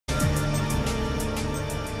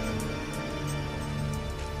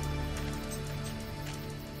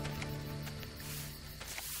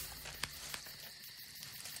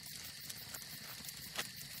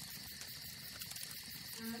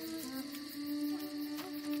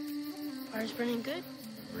Fire's burning good?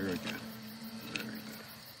 Very good. Very good.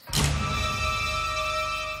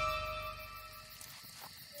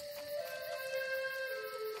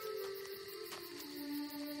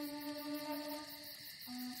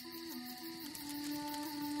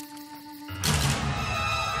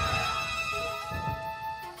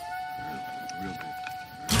 Real good.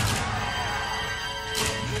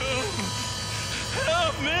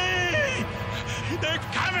 Help me! They're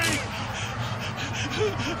coming!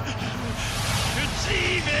 It's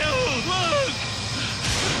evil! Look!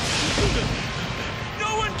 No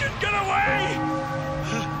one can get away!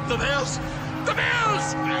 The bells! The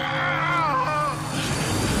bells!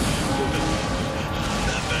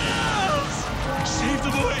 The bells! Save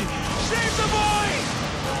the boy! Save the boy!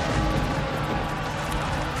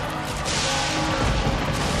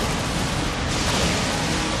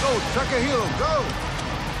 Go, Takahiro, go!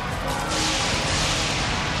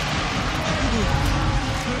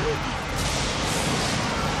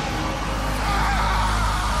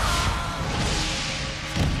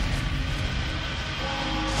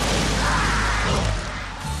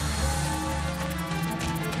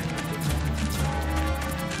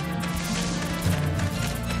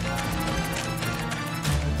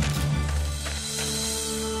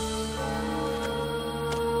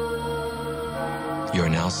 You are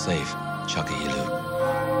now safe, Chakahilu.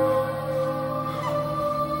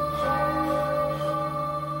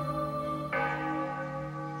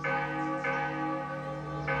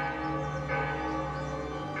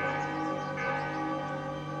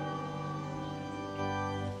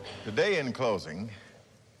 Today, in closing,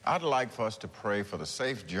 I'd like for us to pray for the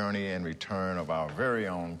safe journey and return of our very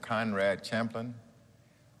own Conrad Champlin,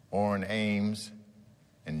 Orrin Ames,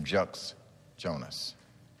 and Jux Jonas.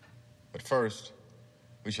 But first,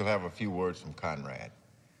 we shall have a few words from Conrad.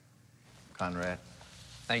 Conrad?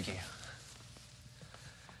 Thank you.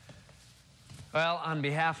 Well, on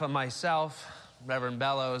behalf of myself, Reverend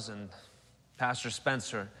Bellows, and Pastor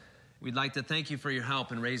Spencer, we'd like to thank you for your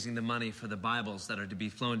help in raising the money for the Bibles that are to be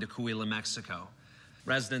flown to Coahuila, Mexico.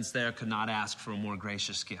 Residents there could not ask for a more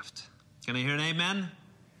gracious gift. Can I hear an amen?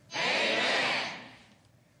 Amen!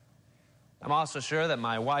 I'm also sure that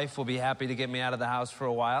my wife will be happy to get me out of the house for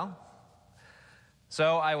a while.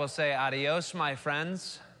 So I will say adios, my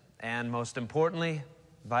friends, and most importantly,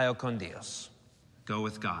 vaya con Dios. Go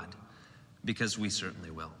with God, because we certainly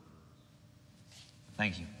will.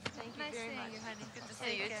 Thank you. Thank you very much. Good to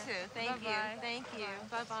see you too. Thank you. Thank you.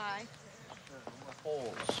 Bye-bye.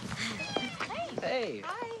 Hey.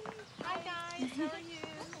 Hi. Hi, guys. How are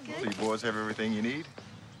you? So you boys have everything you need?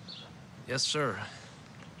 Yes, sir.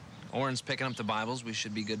 Orrin's picking up the Bibles. We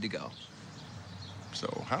should be good to go. So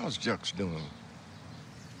how's Jux doing?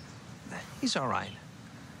 He's all right.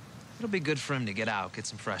 It'll be good for him to get out, get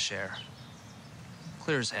some fresh air.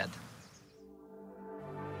 Clear his head.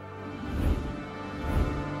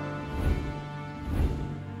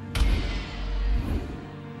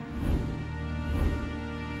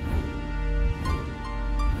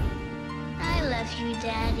 I love you,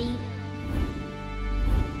 Daddy.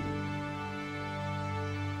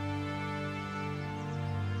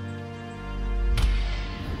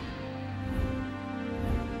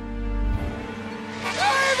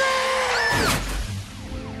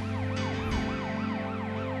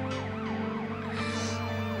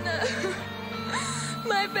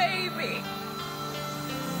 My baby.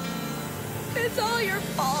 It's all your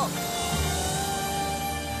fault.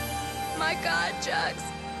 My God, Jux.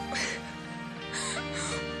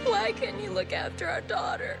 Why can't you look after our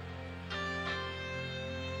daughter?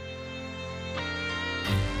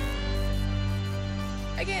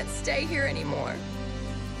 I can't stay here anymore.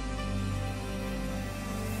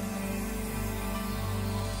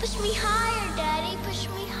 Push me higher, Daddy. Push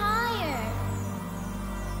me higher.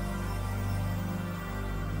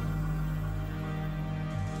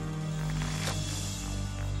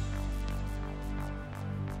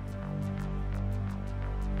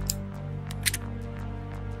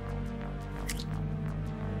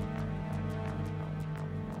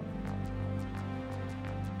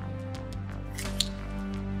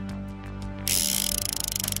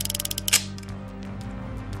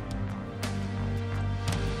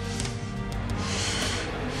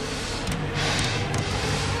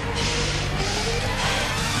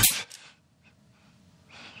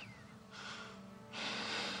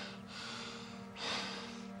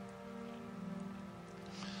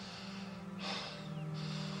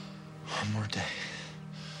 One more day.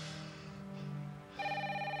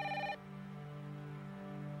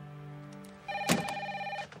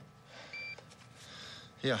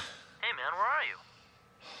 Yeah, Hey, man, where are you?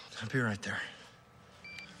 I'll be right there.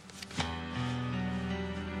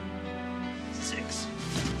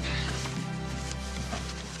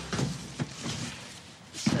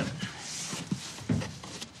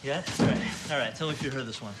 yet? All right. Tell me if you heard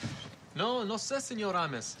this one. No sé, señor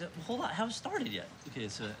Ames. Hold on, I haven't started yet. Okay,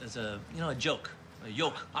 it's a a joke. A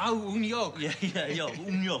yoke. Ah, un yoke. Yeah, yoke.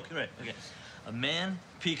 Un yoke, right, okay. A man,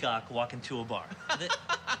 peacock, walk into a bar.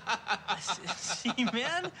 See,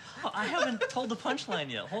 man? I haven't told the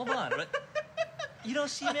punchline yet. Hold on, right? You know,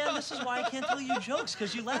 see, man, this is why I can't tell you jokes,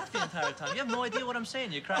 because you laugh the entire time. You have no idea what I'm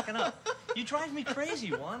saying. You're cracking up. You drive me crazy,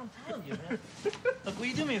 Juan. I'm telling you, man. Look, will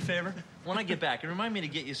you do me a favor? When I get back, and remind me to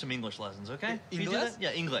get you some English lessons, okay? Can you do that?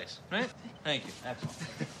 Yeah, English, right? Thank you. Excellent.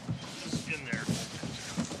 Just in there.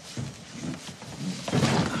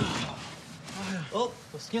 Oh,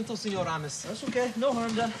 lo siento, señor Ames. That's okay. No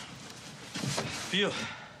harm done. For you.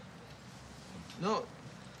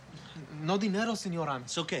 No dinero, señor Ames.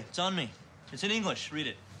 It's okay. It's on me. It's in English. Read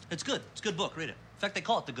it. It's good. It's a good book. Read it. In fact, they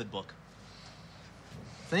call it the good book.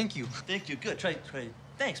 Thank you. Thank you. Good. Try.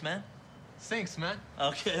 Thanks, man. Thanks, man.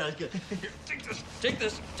 Okay, that's good. Here, take this. Take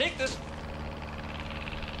this. Take this.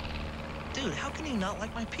 Dude, how can you not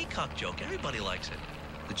like my peacock joke? Everybody likes it.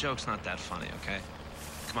 The joke's not that funny, okay?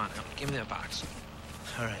 Come on, now, give me that box.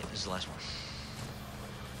 All right, this is the last one.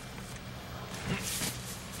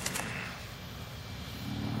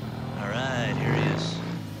 All right, here he is.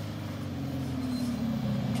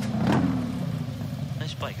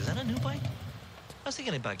 Nice bike. Is that a new bike? I was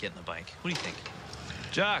thinking about getting a bike. What do you think?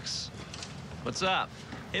 Jux, what's up?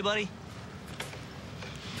 Hey, buddy.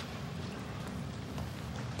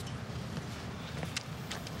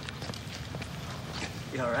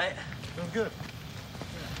 You all right? Doing good.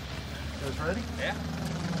 You guys ready? Yeah.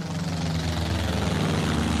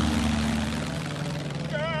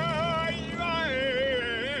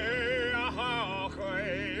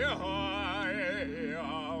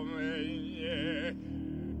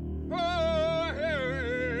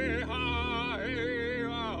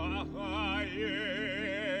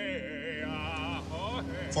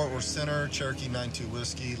 Fort Worth Center, Cherokee 92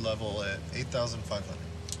 Whiskey, level at 8,500.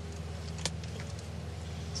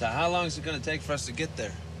 So how long is it going to take for us to get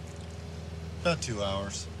there? About 2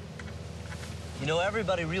 hours. You know,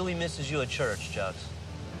 everybody really misses you at church, Jux.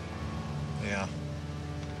 Yeah.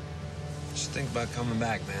 Just think about coming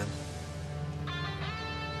back, man.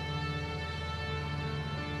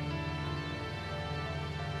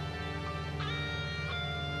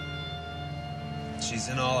 She's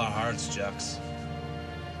in all our hearts, Jux.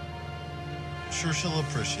 Sure she'll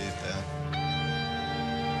appreciate that.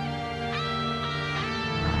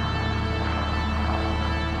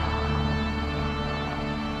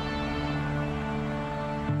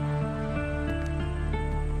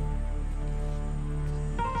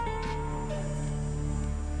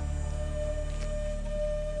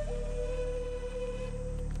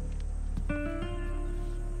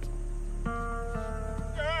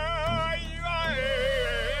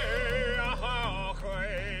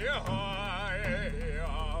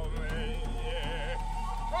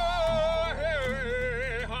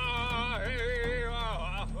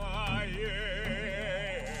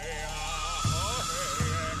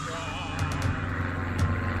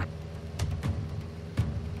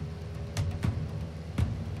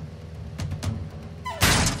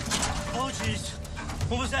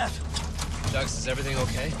 What was that? Jux, is everything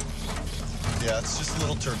okay? Yeah, it's just a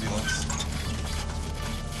little turbulence.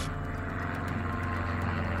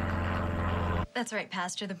 That's right,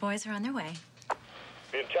 Pastor. The boys are on their way.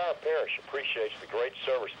 The entire parish appreciates the great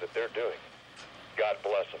service that they're doing. God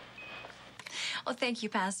bless them. Oh, thank you,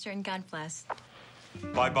 Pastor, and God bless.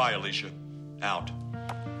 Bye-bye, Alicia. Out.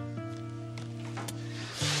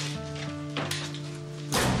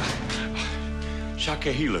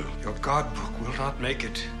 Shakahilu. Your God book will not make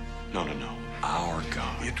it. No. Our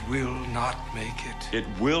God. It will not make it. It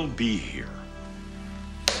will be here.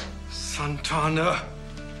 Santana.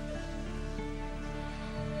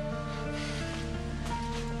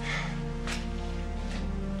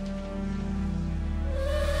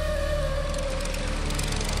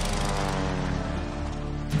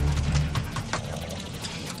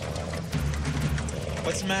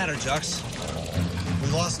 What's the matter, Jux? We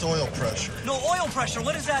lost oil pressure. No, oil pressure.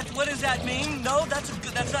 What does that mean? No, that's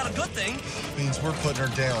not a good thing. Means we're putting her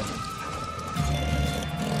down.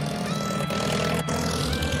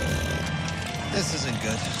 This isn't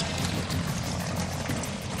good.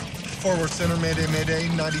 Fort Worth Center, Mayday, Mayday,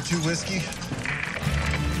 92 Whiskey.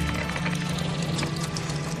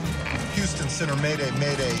 Houston Center, Mayday,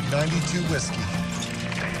 Mayday, 92 Whiskey.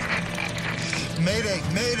 Mayday,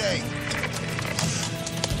 Mayday!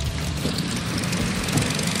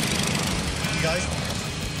 You guys,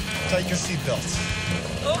 tighten your seatbelts.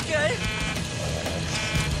 Okay.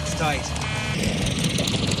 It's tight.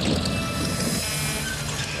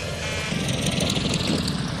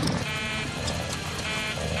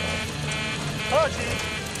 Roger.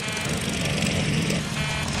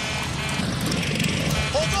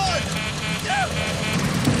 Hold on!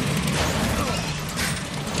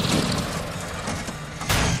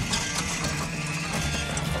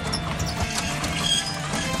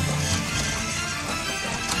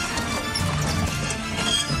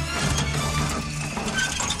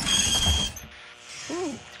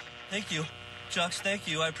 Thank you. Chucks, thank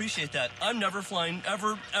you. I appreciate that. I'm never flying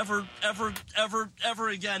ever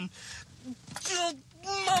again.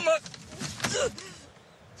 Mama!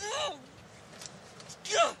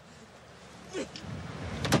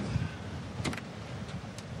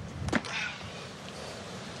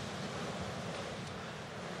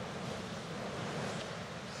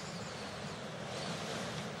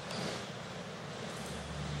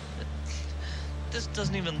 This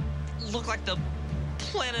doesn't even look like the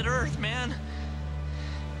planet Earth, man.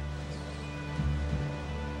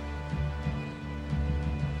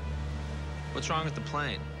 What's wrong with the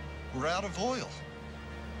plane? We're out of oil.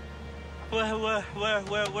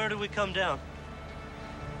 Where do we come down?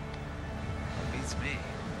 Beats me.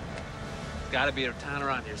 Gotta be a town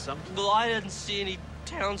around here somewhere. Well, I didn't see any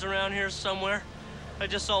towns around here somewhere. I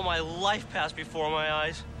just saw my life pass before my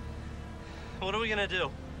eyes. What are we gonna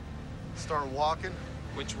do? Start walking.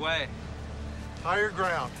 Which way? Higher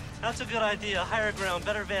ground. That's a good idea. Higher ground,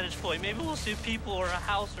 better vantage point. Maybe we'll see people or a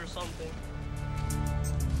house or something.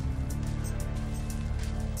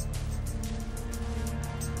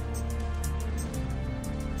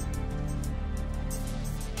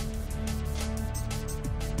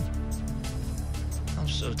 I'm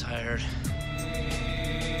so tired.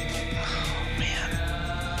 Oh,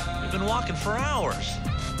 man. We've been walking for hours.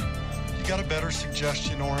 You got a better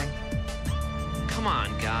suggestion, Oren? Come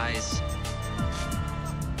on, guys.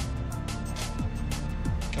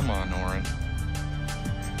 Come on, Oren.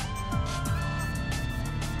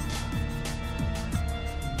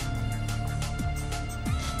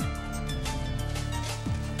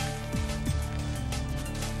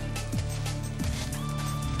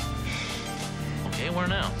 Okay, where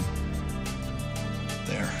now?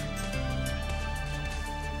 There.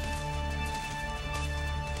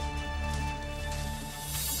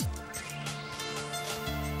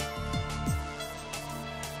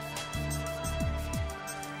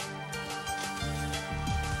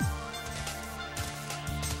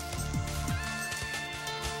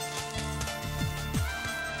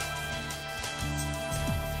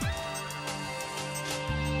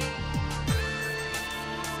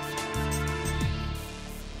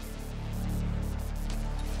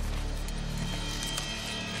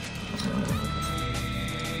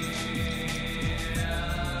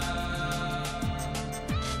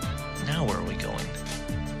 Now where are we going?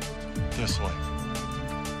 This way.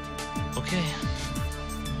 Okay.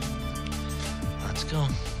 Let's go.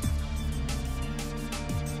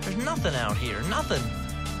 There's nothing out here. Nothing.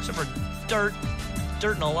 Except for dirt.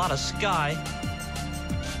 Dirt and a lot of sky.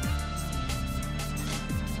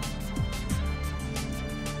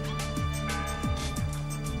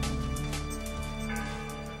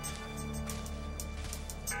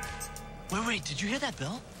 Wait, did you hear that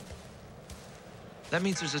bell? That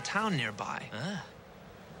means there's a town nearby. Ah.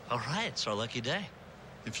 All right, it's our lucky day.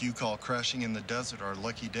 If you call crashing in the desert our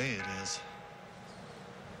lucky day, it is.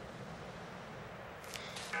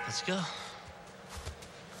 Let's go.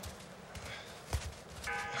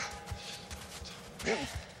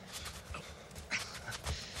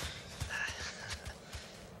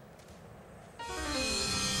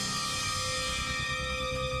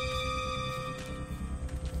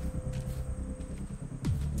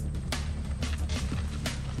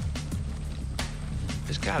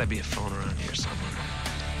 There's gotta be a phone around here somewhere.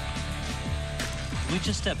 We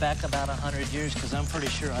just stepped back about 100 years because I'm pretty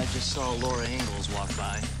sure I just saw Laura Ingalls walk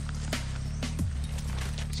by.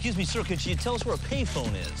 Excuse me, sir, could you tell us where a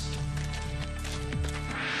payphone is?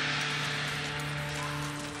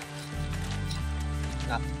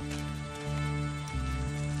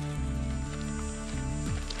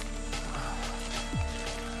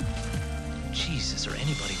 Jeez, is there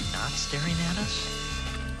anybody not staring at us?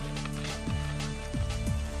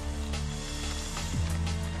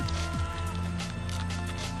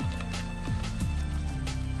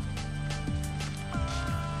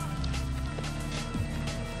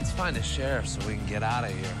 Find a sheriff so we can get out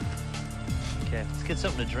of here. Okay, let's get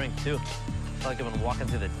something to drink, too. I feel like I've been walking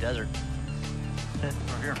through the desert.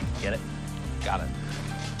 Over here. Get it? Got it.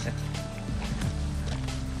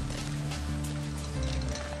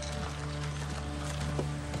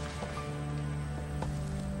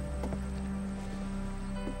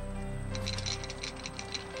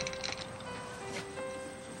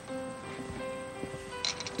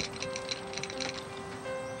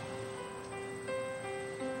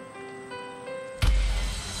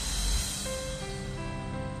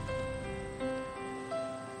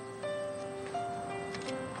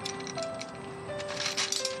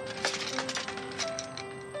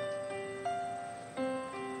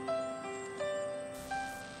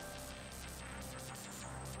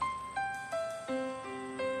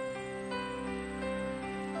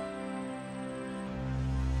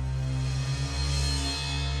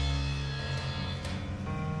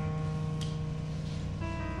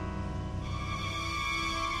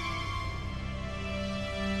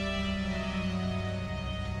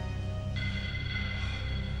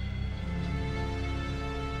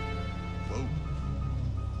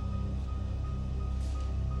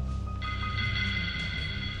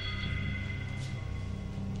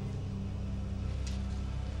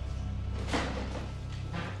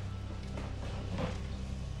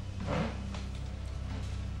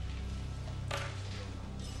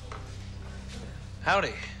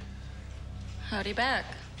 Howdy. Howdy back.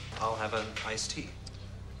 I'll have an iced tea.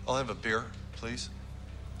 I'll have a beer, please.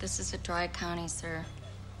 This is a dry county, sir.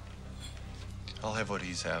 I'll have what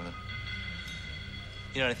he's having.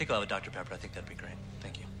 You know, I think I'll have a Dr. Pepper. I think that'd be great.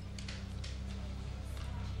 Thank you.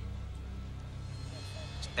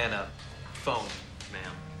 And a phone,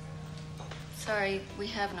 ma'am. Sorry, we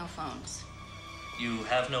have no phones. You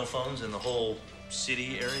have no phones in the whole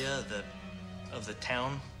city area of the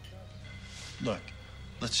town? Look,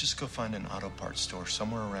 let's just go find an auto parts store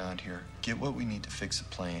somewhere around here, get what we need to fix the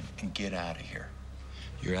plane, and get out of here.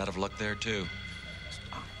 You're out of luck there, too.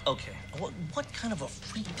 Okay, what kind of a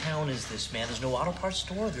freak town is this, man? There's no auto parts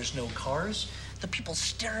store, there's no cars. The people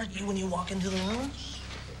stare at you when you walk into the room.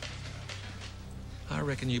 I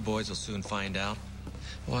reckon you boys will soon find out.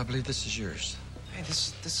 Well, I believe this is yours. Hey,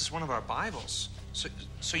 this is one of our Bibles.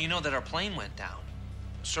 So you know that our plane went down.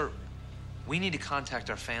 Sir, we need to contact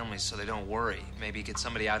our families so they don't worry. Maybe get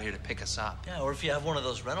somebody out here to pick us up. Yeah, or if you have one of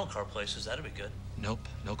those rental car places, that'd be good. Nope,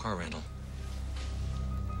 no car rental.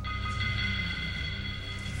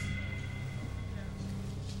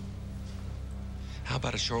 How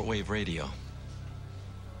about a shortwave radio?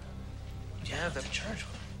 Yeah, that's a charge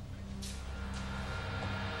one.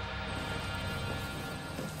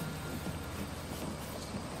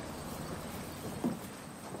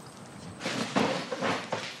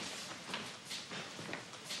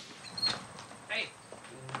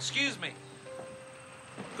 Excuse me.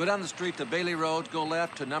 Go down the street to Bailey Road, go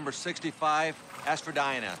left to number 65, ask for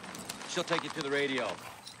Diana. She'll take you to the radio.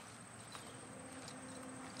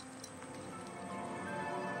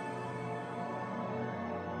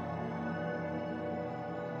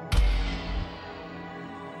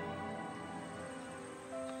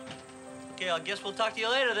 Okay, I guess we'll talk to you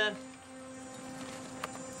later then.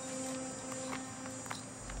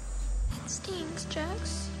 It stings,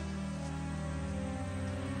 Jax.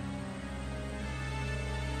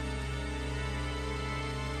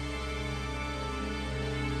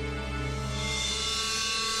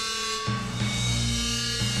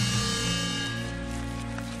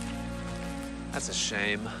 That's a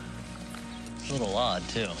shame. It's a little odd,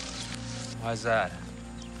 too. Why's that?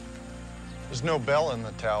 There's no bell in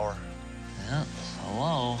the tower. Yeah,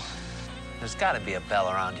 hello. There's got to be a bell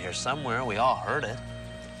around here somewhere. We all heard it.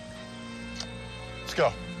 Let's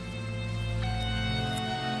go.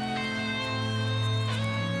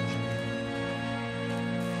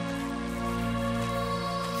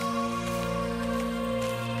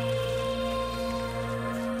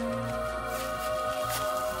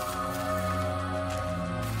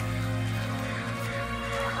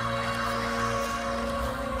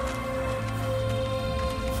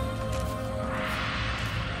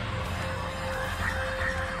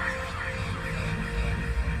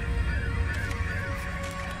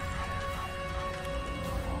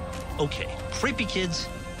 Okay, creepy kids.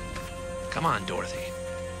 Come on, Dorothy.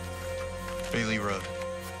 Bailey Road.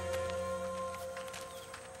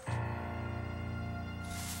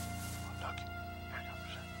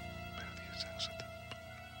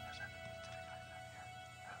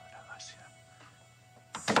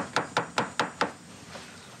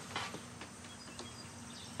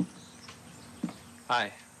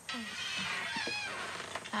 Hi.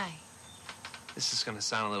 Hi. This is going to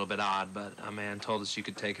sound a little bit odd, but a man told us you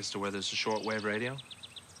could take us to where there's a shortwave radio.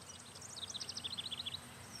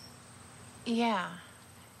 Yeah.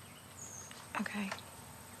 Okay.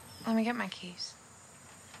 Let me get my keys.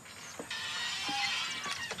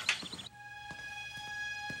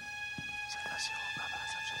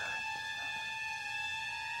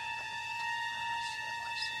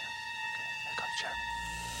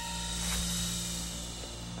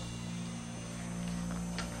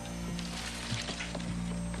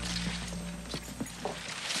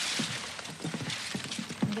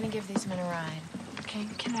 I'm gonna give these men a ride. Okay,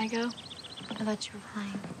 can I go? I thought you were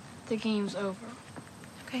playing. The game's over.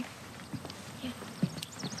 Okay. Yeah.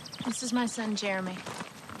 This is my son, Jeremy.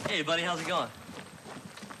 Hey, buddy, how's it going?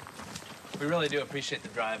 We really do appreciate the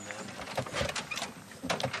drive, man.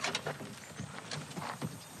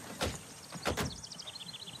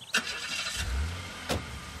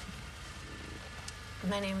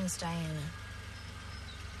 My name is Diana.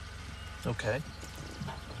 Okay.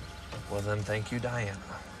 Well, then, thank you, Diana.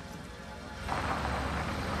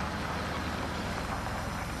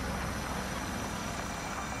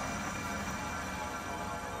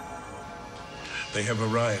 They have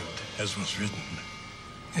arrived, as was written.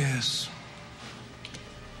 Yes.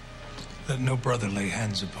 Let no brother lay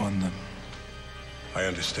hands upon them. I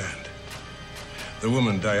understand. The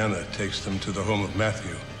woman, Diana, takes them to the home of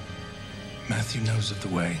Matthew. Matthew knows of the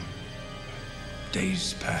way.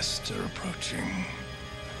 days past are approaching.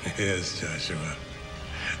 Yes, Joshua.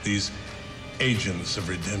 These agents of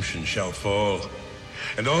redemption shall fall,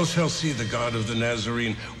 and all shall see the God of the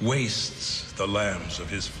Nazarene wastes the lambs of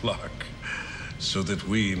his flock, so that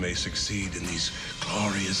we may succeed in these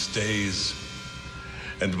glorious days,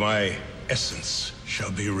 and my essence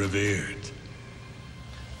shall be revered.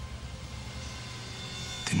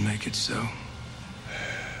 Didn't make it so.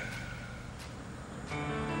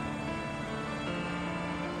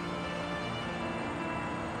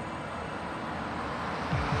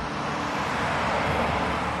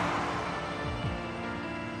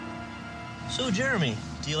 So, Jeremy,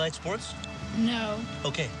 do you like sports? No.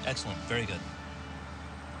 Okay, excellent. Very good.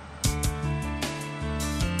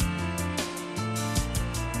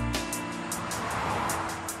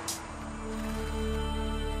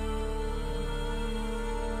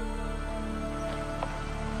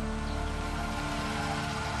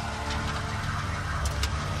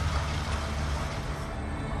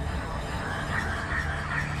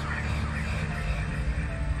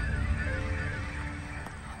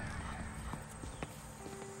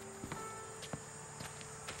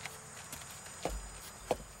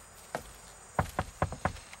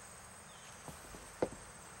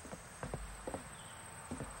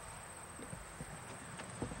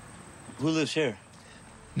 Who lives here?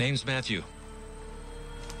 Name's Matthew.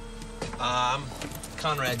 I'm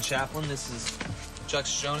Conrad Chaplin. This is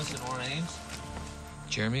Jux Jonas and Orrin Ames.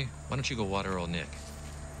 Jeremy, why don't you go water old Nick?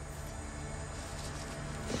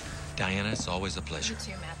 Diana, it's always a pleasure.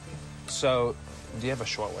 You too, Matthew. So, do you have a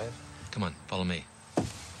shortwave? Come on, follow me.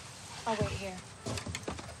 I'll wait here.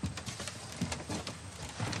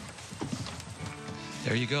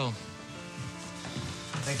 There you go.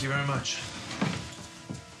 Thank you very much.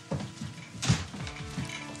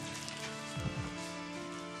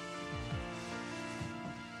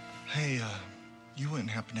 Hey, you wouldn't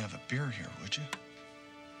happen to have a beer here, would you?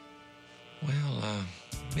 Well,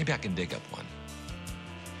 maybe I can dig up one.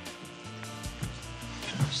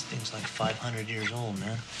 This thing's like 500 years old,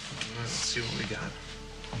 man. Let's see what we got.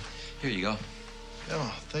 Here you go.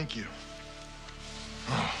 Oh, thank you.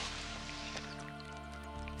 Oh.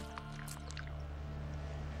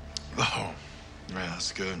 Oh, yeah,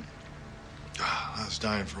 that's good. I was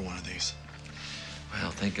dying for one of these. Well,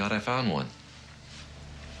 thank God I found one.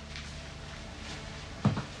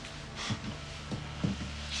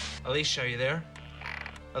 Alicia, are you there?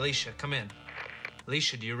 Alicia, come in.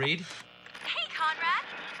 Alicia, do you read? Hey, Conrad.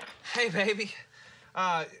 Hey, baby.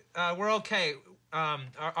 We're okay.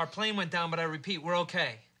 Our plane went down, but I repeat, we're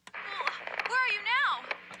okay. Where are you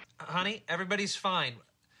now? Honey, everybody's fine.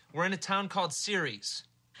 We're in a town called Ceres.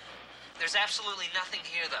 There's absolutely nothing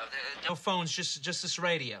here, though. No phones, just this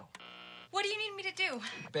radio. What do you need me to do?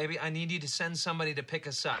 Baby, I need you to send somebody to pick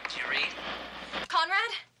us up. Do you read?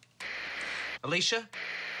 Conrad? Alicia?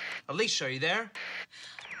 Alicia, are you there?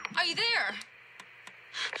 Are you there?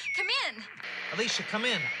 Come in. Alicia, come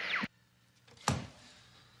in.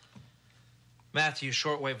 Matthew,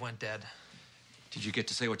 shortwave went dead. Did you get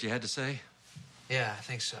to say what you had to say? Yeah, I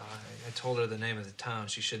think so. I told her the name of the town.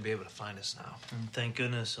 She should be able to find us now. Thank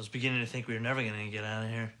goodness. I was beginning to think we were never going to get out of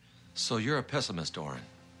here. So you're a pessimist, Orrin.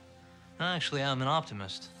 Actually, I'm an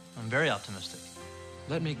optimist. I'm very optimistic.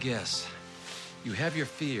 Let me guess. You have your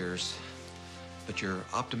fears, but you're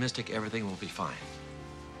optimistic everything will be fine.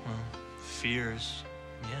 Well, fears,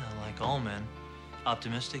 yeah, like all men.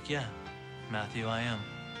 Optimistic, yeah. Matthew, I am.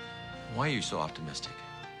 Why are you so optimistic?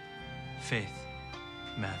 Faith.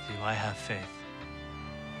 Matthew, I have faith.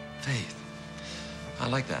 Faith. I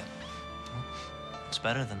like that. It's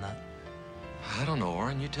better than that. I don't know,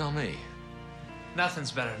 Orrin. You tell me.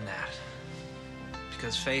 Nothing's better than that.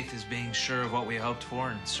 Because faith is being sure of what we hoped for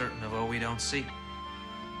and certain of what we don't see.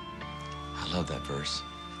 I love that verse.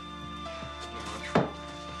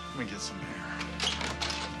 Let me get some air.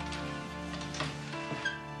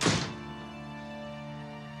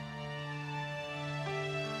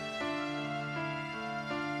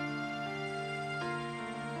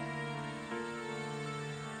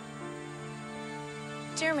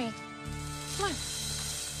 Jeremy, come on.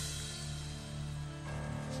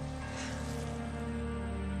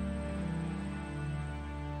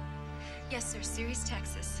 Yes, sir. Ceres,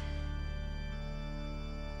 Texas.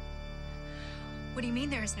 What do you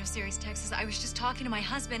mean there is no Ceres, Texas? I was just talking to my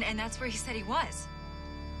husband, and that's where he said he was.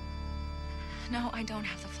 No, I don't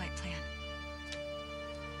have the flight plan.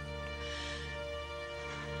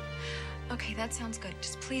 Okay, that sounds good.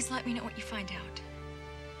 Just please let me know what you find out.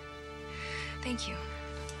 Thank you.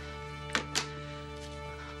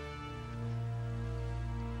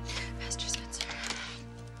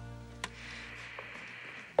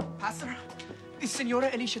 Pastor, this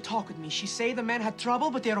Senora Alicia talk with me. She say the man had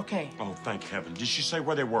trouble, but they're okay. Oh, thank heaven. Did she say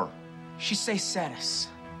where they were? She say Ceres.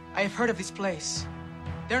 I have heard of this place.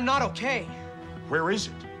 They're not okay. Where is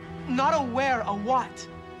it? Not aware of what?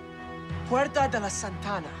 Puerta de la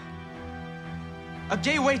Santana. A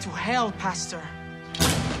gateway to hell, Pastor.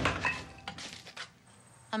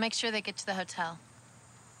 I'll make sure they get to the hotel.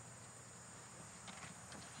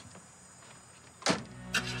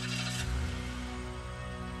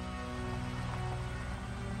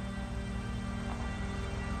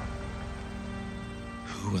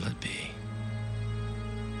 Who will it be?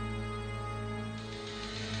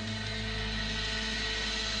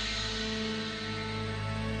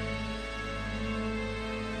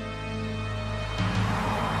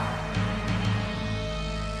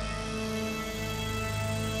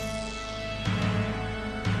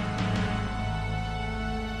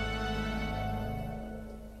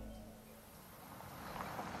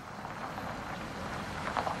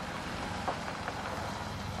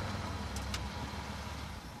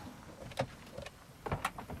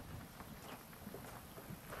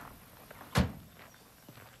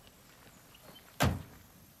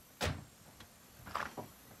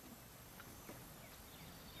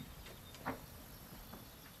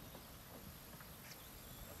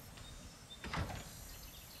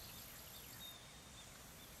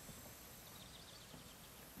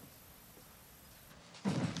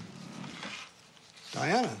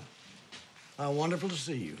 Diana, how wonderful to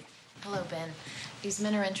see you. Hello, Ben. These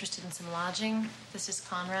men are interested in some lodging. This is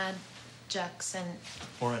Conrad, Jux, and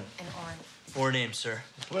Oren. Oren. Four names, sir.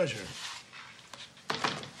 Pleasure.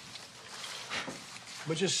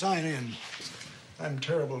 But just sign in. I'm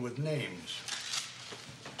terrible with names.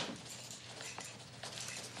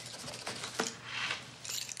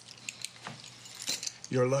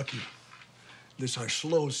 You're lucky. This our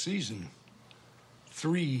slow season.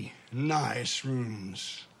 3 nice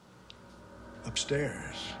rooms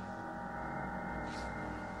upstairs.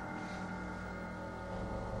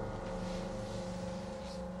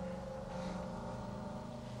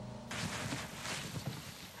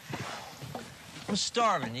 I'm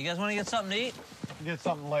starving. You guys want to get something to eat? Get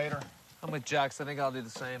something later. I'm with Jax. I think I'll do the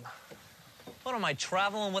same. What, am I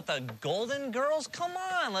traveling with the Golden Girls? Come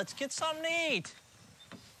on, let's get something to eat.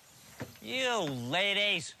 You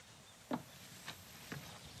ladies.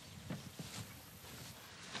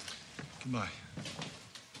 Goodbye.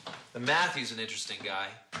 The Matthew's an interesting guy.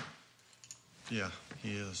 Yeah,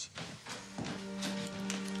 he is.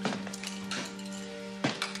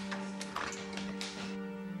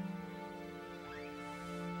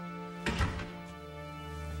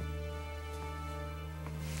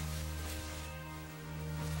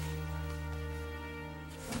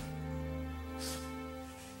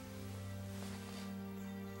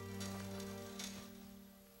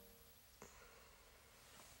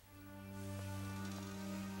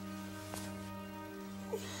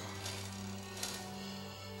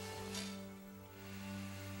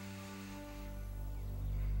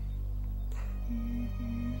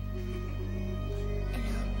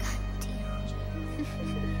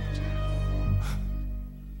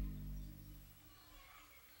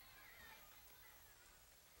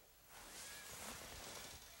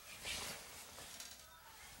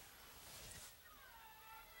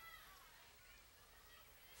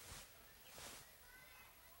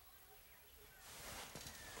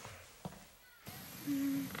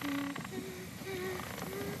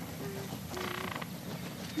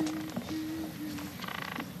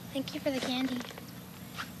 Thank you for the candy.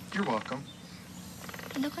 You're welcome.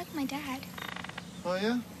 You look like my dad. Oh,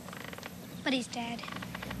 yeah? But he's dead.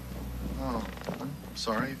 Oh, I'm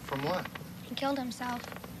sorry. From what? He killed himself.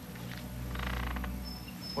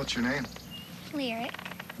 What's your name? Lyric.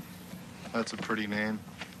 That's a pretty name.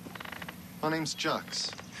 My name's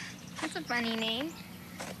Jux. That's a funny name.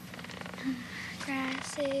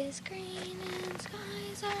 Grass is green and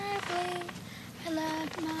skies are blue. I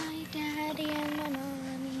love my daddy and my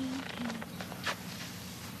mommy too.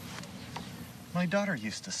 My daughter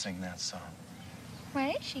used to sing that song.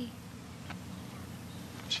 Where is she?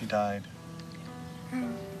 She died. Oh.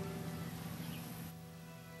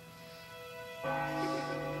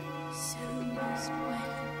 Somos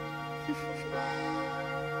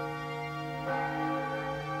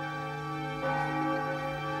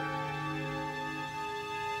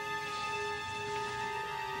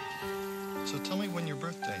So tell me when your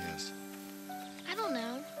birthday is. I don't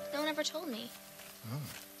know. No one ever told me. Oh.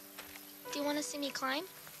 Do you want to see me climb?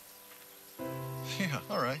 Yeah,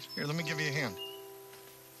 all right. Here, let me give you a hand.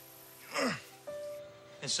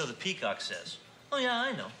 And so the peacock says, oh, yeah,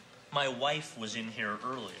 I know. My wife was in here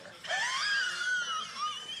earlier.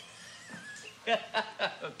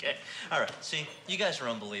 Okay. All right. See, you guys are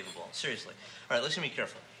unbelievable. Seriously. All right, listen to me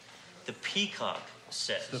carefully. The peacock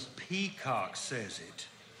says. The peacock says it.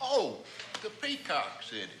 Oh, the peacock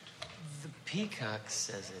said it. The peacock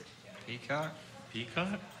says it. Peacock?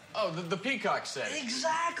 Peacock? Oh, the peacock said it.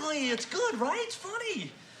 Exactly. It's good, right? It's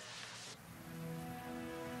funny.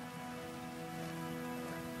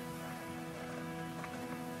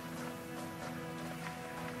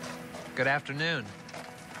 Good afternoon.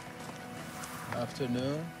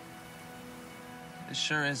 Afternoon. It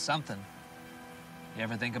sure is something. You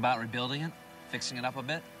ever think about rebuilding it? Fixing it up a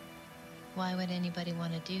bit? Why would anybody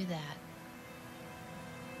want to do that?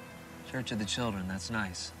 Church of the Children, that's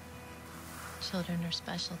nice. Children are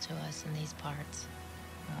special to us in these parts.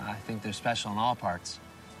 I think they're special in all parts.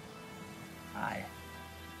 Hi.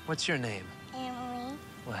 What's your name? Emily.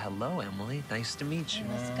 Well, hello, Emily. Nice to meet you.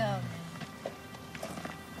 Let's go.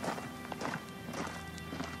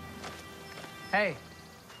 Hey.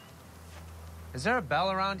 Is there a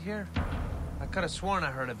bell around here? I could have sworn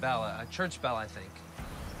I heard a bell, a church bell, I think.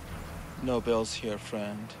 No bells here,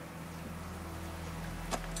 friend.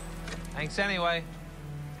 Thanks anyway.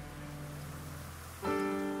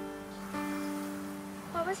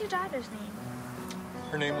 What was your daughter's name?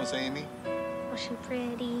 Her name was Amy. Was she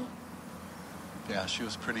pretty? Yeah, she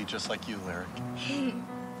was pretty, just like you, Larry.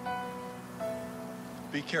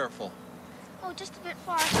 Be careful. Oh, just a bit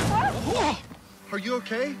far. Whoa! Are you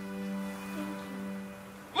okay?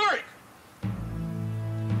 Larry!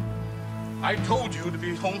 I told you to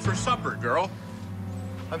be home for supper, girl.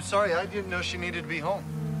 I'm sorry, I didn't know she needed to be home.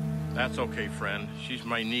 That's okay, friend. She's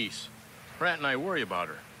my niece. Pratt and I worry about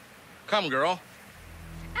her. Come, girl.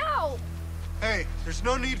 Ow! Hey, there's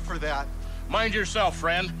no need for that. Mind yourself,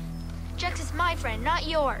 friend. Jex is my friend, not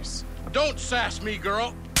yours. Don't sass me,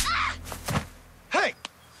 girl. Hey!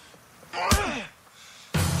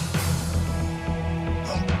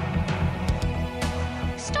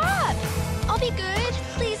 Stop! I'll be good.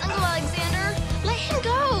 Please, Uncle Alexander. Let him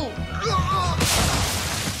go.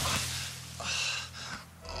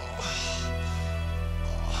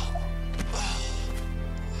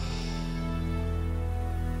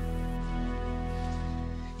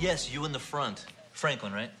 Yes, you in the front.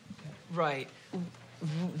 Franklin, right? Right.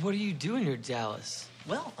 What are you doing here, Dallas?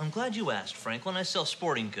 Well, I'm glad you asked, Franklin. I sell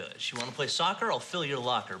sporting goods. You want to play soccer? I'll fill your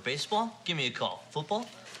locker. Baseball? Give me a call. Football?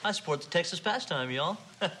 I support the Texas pastime, y'all.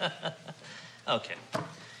 Okay.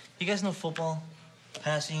 You guys know football?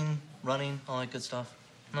 Passing, running, all that good stuff?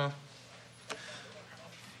 No?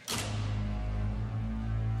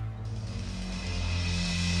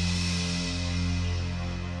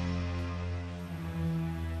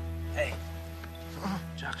 Hey.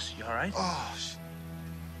 Jux, you all right? Oh,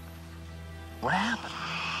 What happened?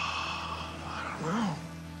 I don't know.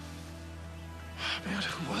 Man,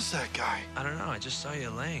 who was that guy? I don't know. I just saw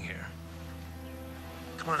you laying here.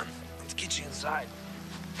 Come on. Let's get you inside.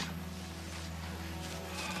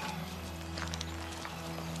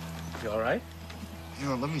 You all right? You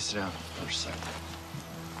know, let me sit down for a second.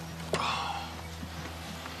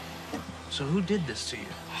 So who did this to you?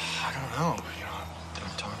 I don't know. You know,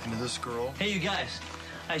 I'm talking to this girl. Hey, you guys.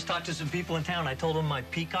 I just talked to some people in town. I told them my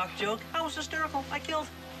peacock joke. I was hysterical. I killed.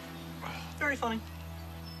 Very funny.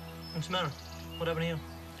 What's the matter? What happened to you?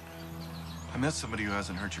 I met somebody who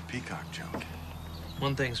hasn't heard your peacock joke.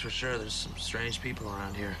 One thing's for sure, there's some strange people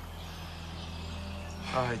around here.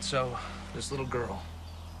 All right, so this little girl.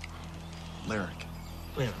 Lyric.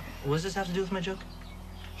 Wait a minute. What does this have to do with my joke?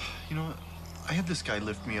 You know what? I had this guy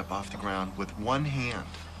lift me up off the ground with one hand.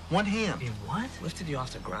 One hand. You what? Lifted you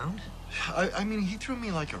off the ground? I mean, he threw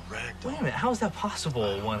me like a rag doll. Wait a minute. How is that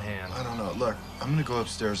possible with one hand? I don't know. Look, I'm gonna go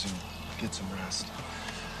upstairs and get some rest.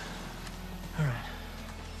 All right.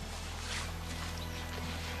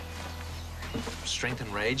 Strength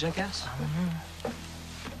and rage, I guess? I don't know.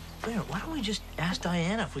 Wait a minute. Why don't we just ask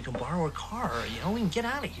Diana if we can borrow her car? You know, we can get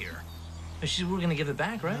out of here. We're gonna give it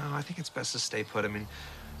back, right? No, I think it's best to stay put. I mean,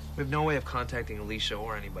 we have no way of contacting Alicia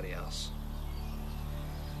or anybody else.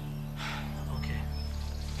 Okay.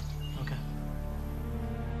 Okay.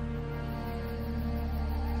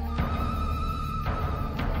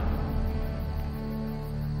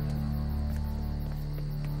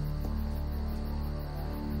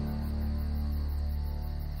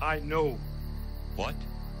 I know. What?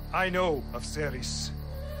 I know of Ceres.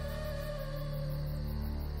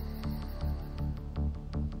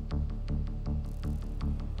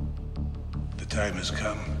 The time has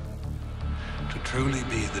come to truly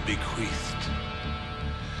be the bequeathed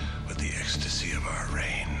with the ecstasy of our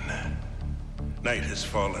reign. Night has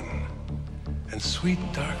fallen, and sweet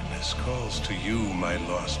darkness calls to you, my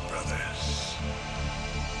lost brothers.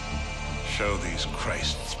 show these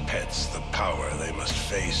Christ's pets the power they must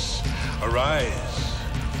face. Arise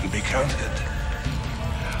and be counted.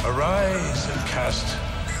 Arise and cast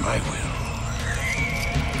my will.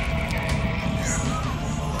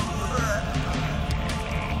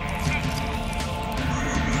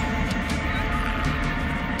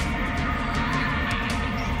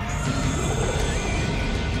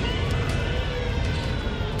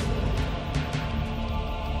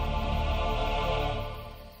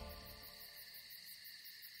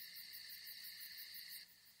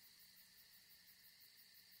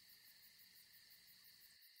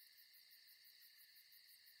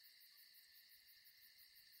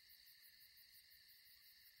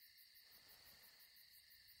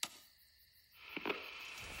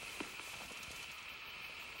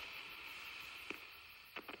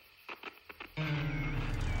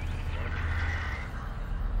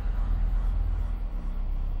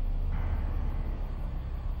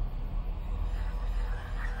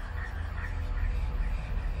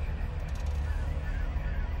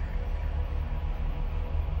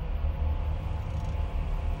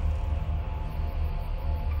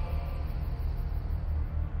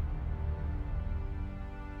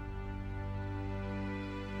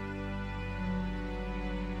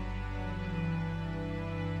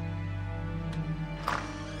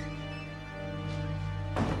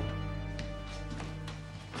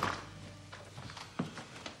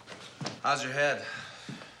 How's your head?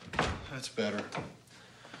 That's better.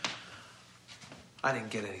 I didn't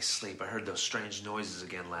get any sleep. I heard those strange noises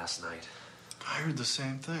again last night. I heard the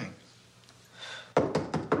same thing.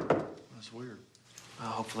 That's weird. Well,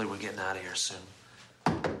 hopefully we're getting out of here soon.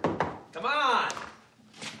 Come on!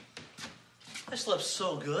 I slept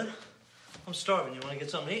so good. I'm starving. You want to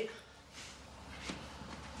get something to eat?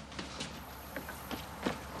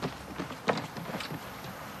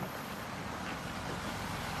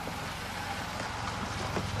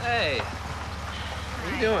 Hey,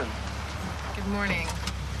 what are you doing? Good morning.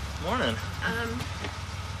 Morning.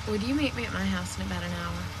 Would you meet me at my house in about an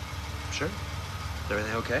hour? Sure. Is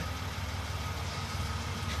everything okay?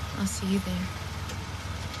 I'll see you there.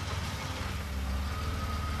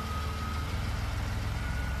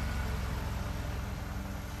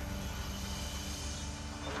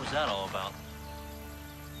 What was that all about?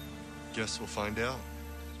 Guess we'll find out.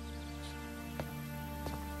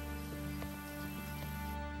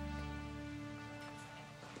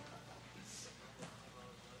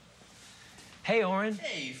 Hey, Oren.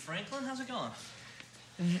 Hey, Franklin, how's it going?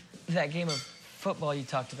 That game of football you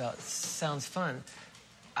talked about sounds fun.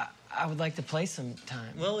 I would like to play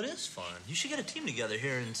sometime. Well, it is fun. You should get a team together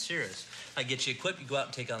here in Cirrus. I get you equipped, you go out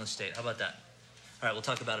and take on the state. How about that? All right, we'll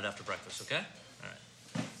talk about it after breakfast, okay? All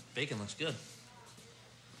right. Bacon looks good.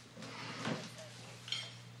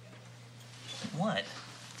 What?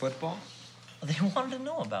 Football? They wanted to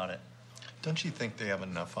know about it. Don't you think they have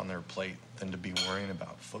enough on their plate than to be worrying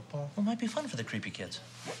about football? Well, it might be fun for the creepy kids.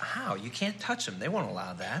 How? You can't touch them. They won't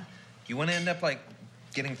allow that. You want to end up like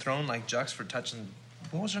getting thrown like Jux for touching,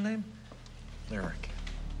 what was her name? Lyric.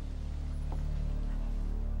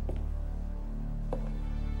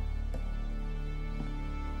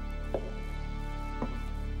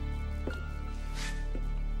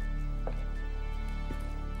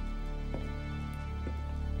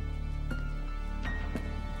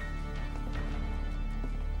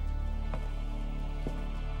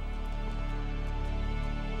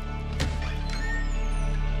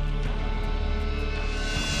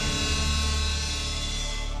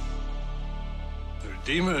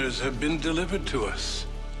 Redeemers have been delivered to us.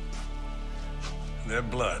 Their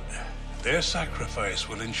blood, their sacrifice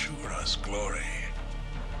will ensure us glory.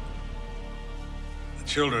 The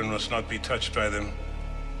children must not be touched by them.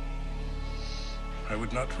 I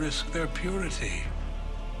would not risk their purity,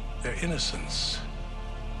 their innocence,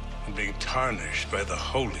 and being tarnished by the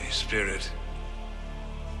Holy Spirit.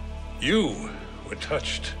 You were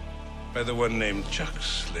touched by the one named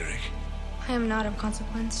Jux, Lyric. I am not of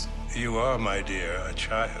consequence. You are, my dear, a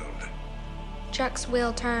child. Jux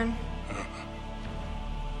will turn.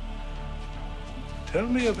 Tell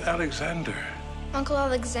me of Alexander. Uncle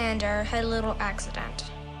Alexander had a little accident.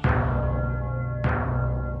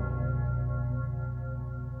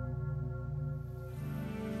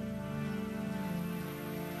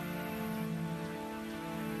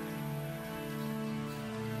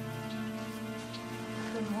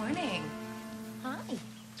 Good morning. Hi.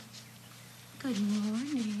 Good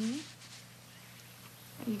morning.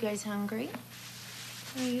 Are you guys hungry?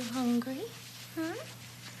 Are you hungry? Huh?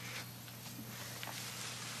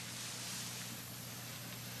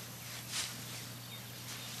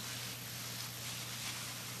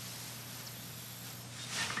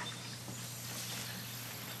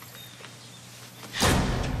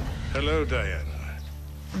 Hello, Diana.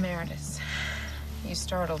 Meredith, you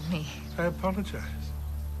startled me. I apologize.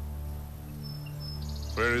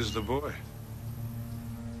 Where is the boy?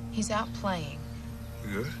 He's out playing.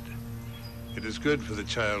 Good. It is good for the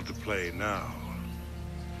child to play now,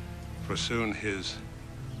 for soon his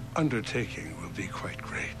undertaking will be quite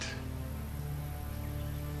great.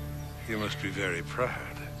 You must be very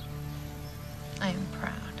proud. I am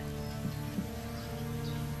proud.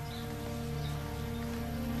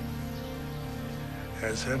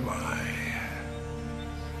 As am I.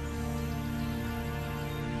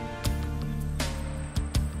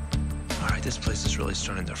 All right, this place is really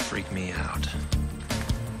starting to freak me out.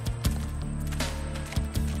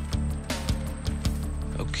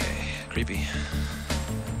 Okay, creepy.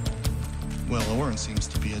 Well, Oren seems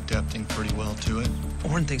to be adapting pretty well to it.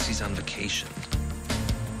 Oren thinks he's on vacation.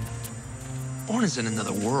 Oren is in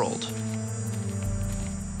another world.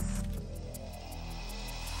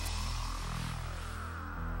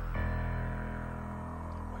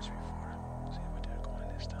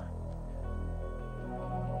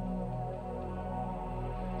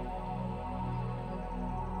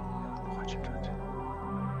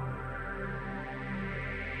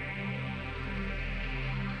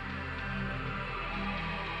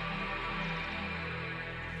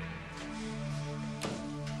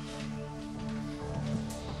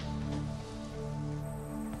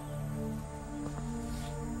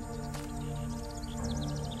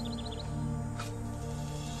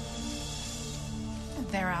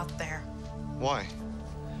 They're out there. Why?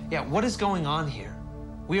 Yeah, what is going on here?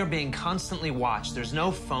 We are being constantly watched. There's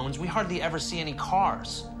no phones. We hardly ever see any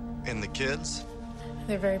cars. And the kids?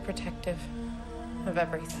 They're very protective of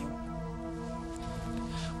everything.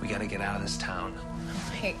 We gotta get out of this town.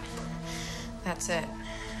 Wait, that's it.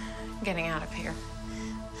 Getting out of here.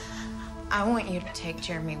 I want you to take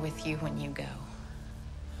Jeremy with you when you go.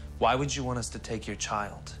 Why would you want us to take your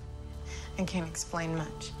child? I can't explain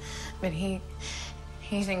much, but he's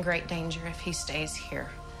in great danger if he stays here.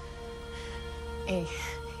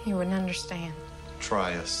 He wouldn't understand.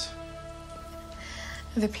 Try us.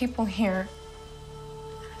 The people here,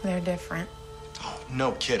 they're different. Oh,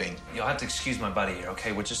 no kidding. You'll have to excuse my buddy here,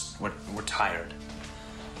 okay? We're tired.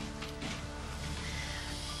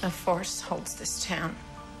 A force holds this town.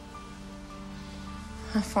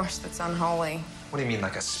 A force that's unholy. What do you mean,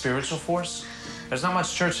 like a spiritual force? There's not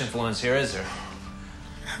much church influence here, is there?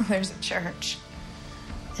 There's a church.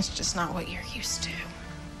 It's just not what you're used to.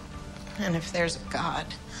 And if there's a God,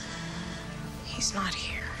 he's not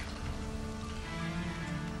here.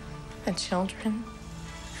 The children,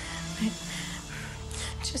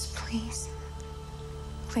 just please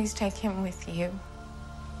take him with you.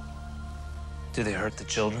 Do they hurt the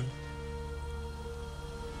children?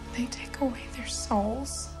 They take away their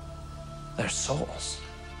souls. Their souls?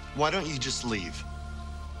 Why don't you just leave?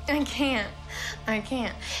 I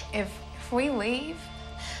can't. If we leave,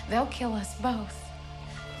 they'll kill us both.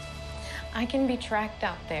 I can be tracked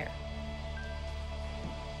out there.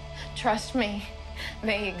 Trust me,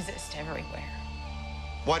 they exist everywhere.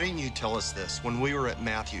 Why didn't you tell us this when we were at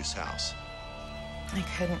Matthew's house? I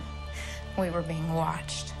couldn't. We were being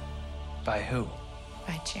watched. By who?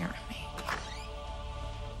 By Jeremy.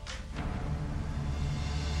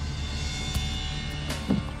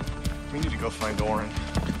 We need to go find Oren.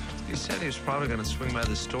 He said he was probably gonna swing by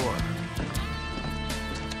the store.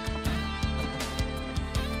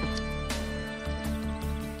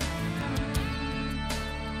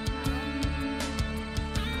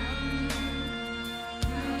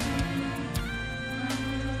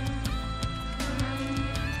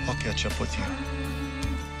 I'll catch up with you.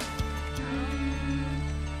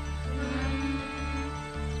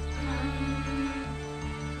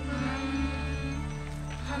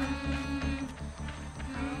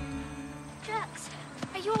 Jux,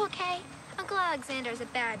 are you okay? Uncle Alexander's a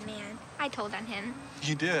bad man. I told on him.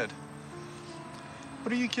 You did?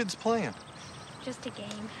 What are you kids playing? Just a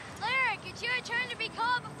game. Lyric, it's your turn to be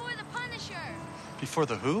called before the Punisher. Before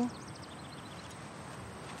the who?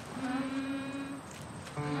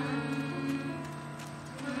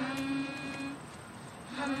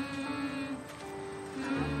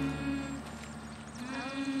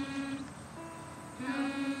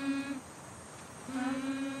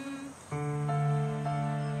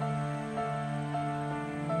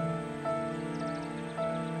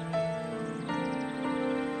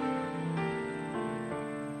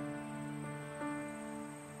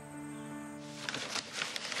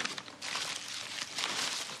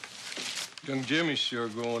 Young Jimmy's sure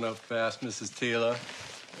growing up fast, Mrs. Taylor.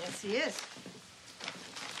 Yes, he is.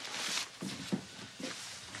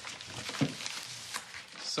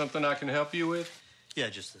 Something I can help you with? Yeah,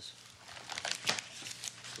 just this.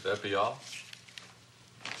 Would that be all?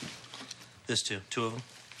 This too. 2 of them.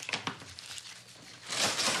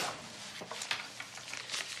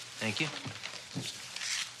 Thank you.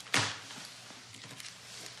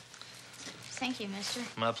 Thank you, mister.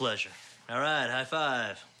 My pleasure. All right, high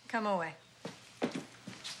five. Come away.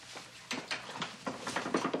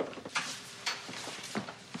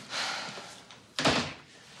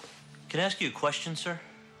 Can I ask you a question, sir?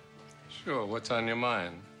 Sure, what's on your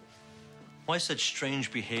mind? Why such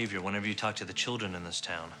strange behavior whenever you talk to the children in this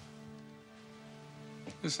town?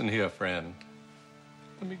 Listen here, friend.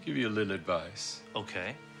 Let me give you a little advice.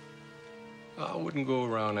 Okay. I wouldn't go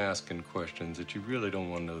around asking questions that you really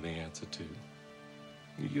don't want to know the answer to.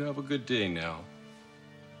 You have a good day now.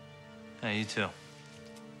 Hey, you too.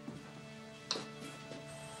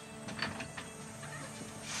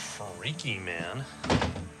 Freaky, man.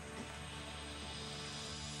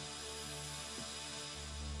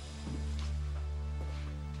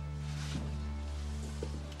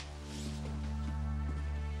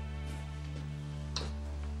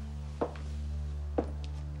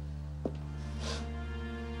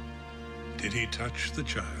 Did he touch the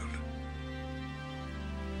child?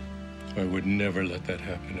 I would never let that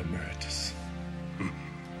happen, Emeritus.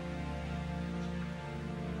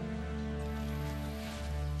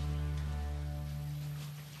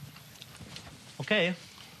 Okay.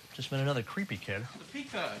 Just met another creepy kid. The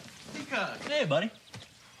peacock. Peacock. Hey, buddy.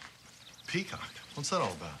 Peacock? What's that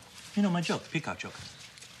all about? You know my joke, peacock joke.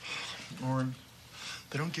 Lauren,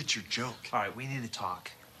 they don't get your joke. All right, we need to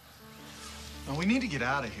talk. No, we need to get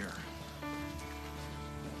out of here.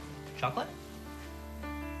 Chocolate?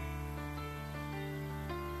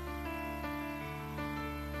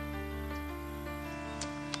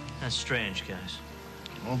 That's strange, guys.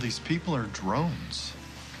 Well, these people are drones.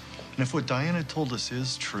 And if what Diana told us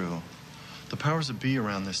is true, the powers that be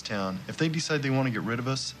around this town, if they decide they want to get rid of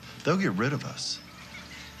us, they'll get rid of us.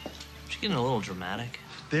 You're getting a little dramatic.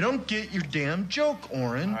 They don't get your damn joke,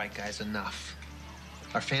 Oren. All right, guys, enough.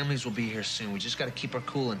 Our families will be here soon. We just got to keep our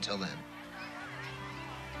cool until then.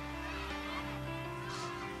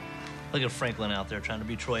 Look at Franklin out there trying to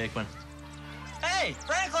be Troy Aikman. Hey,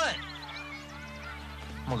 Franklin!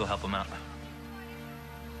 I'm gonna go help him out.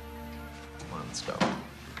 Come on, let's go.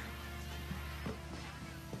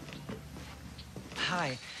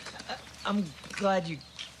 Hi. I'm glad you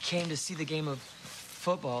came to see the game of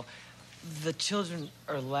football. The children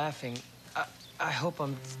are laughing. I hope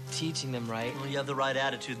I'm teaching them right. Well, you have the right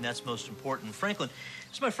attitude, and that's most important. Franklin,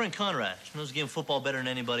 this is my friend Conrad. He knows the game of football better than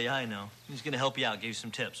anybody I know. He's gonna help you out, give you some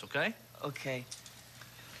tips, okay? Okay.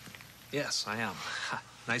 Yes, I am.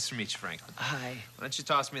 Nice to meet you, Franklin. Hi. Why don't you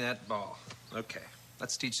toss me that ball? Okay.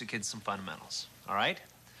 Let's teach the kids some fundamentals, all right?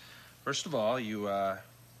 First of all, you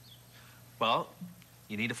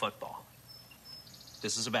need a football.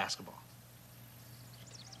 This is a basketball.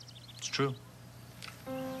 It's true.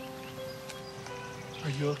 Are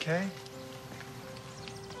you okay?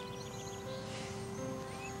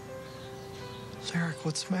 Eric,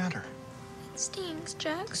 what's the matter? It stings,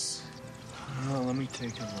 Jax. Oh, let me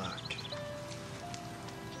take a look.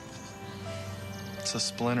 It's a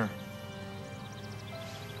splinter.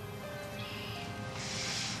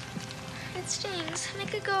 It stings.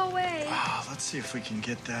 Make it go away. Oh, let's see if we can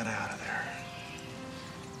get that out of there.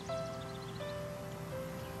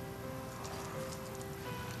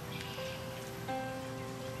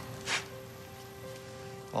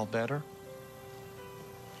 All better?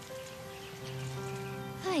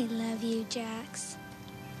 I love you, Jax.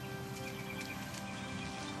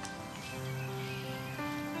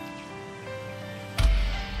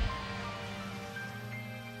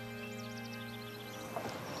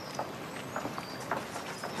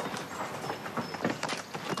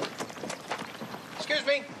 Excuse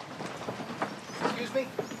me. Excuse me.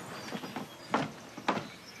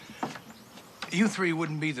 You three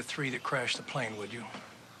wouldn't be the three that crashed the plane, would you?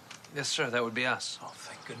 Yes, sir, that would be us. Oh,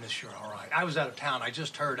 thank goodness you're all right. I was out of town. I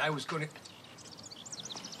just heard I was going to...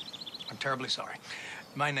 I'm terribly sorry.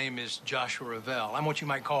 My name is Joshua Revell. I'm what you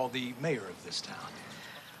might call the mayor of this town.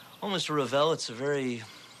 Well, Mr. Revell, it's a very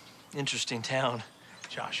interesting town.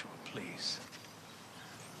 Joshua, please.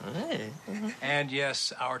 Hey. And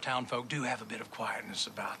yes, our town folk do have a bit of quietness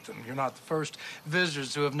about them. You're not the first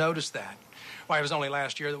visitors to have noticed that. Why, it was only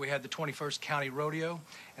last year that we had the 21st County Rodeo,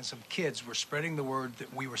 and some kids were spreading the word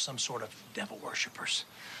that we were some sort of devil worshippers.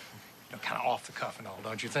 You know, kind of off the cuff and all,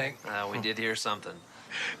 don't you think? We did hear something.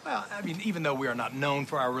 Well, I mean, even though we are not known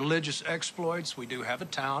for our religious exploits, we do have a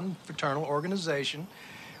town fraternal organization.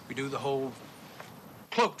 We do the whole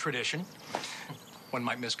cloak tradition. One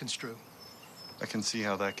might misconstrue. I can see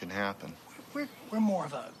how that can happen. We're more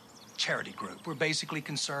of a charity group. We're basically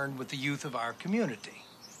concerned with the youth of our community.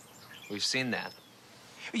 We've seen that.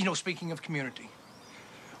 You know, speaking of community,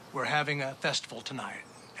 we're having a festival tonight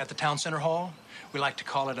at the Town Center Hall. We like to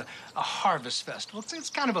call it a harvest festival. It's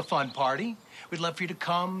kind of a fun party. We'd love for you to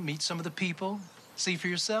come, meet some of the people, see for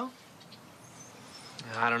yourself.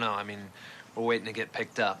 I don't know. I mean, we're waiting to get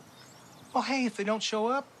picked up. Well, hey, if they don't show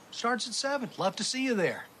up, starts at 7. Love to see you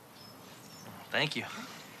there. Thank you.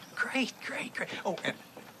 Great. Oh, and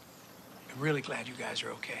I'm really glad you guys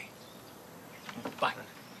are okay. Bye.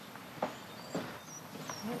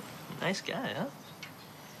 Nice guy, huh?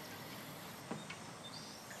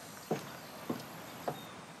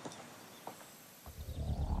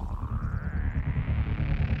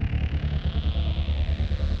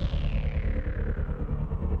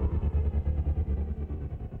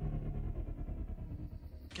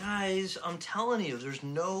 Guys, I'm telling you, there's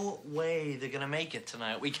no way they're gonna make it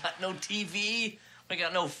tonight. We got no TV, we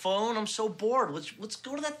got no phone. I'm so bored. Let's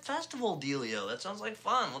go to that festival dealio. That sounds like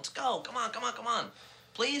fun. Let's go. Come on.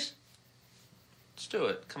 Please? Let's do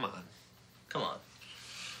it. Come on.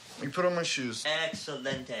 Let me put on my shoes.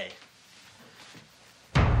 Excelente.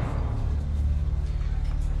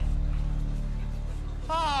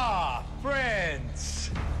 Ah,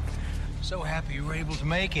 friends. So happy you were able to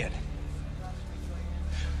make it.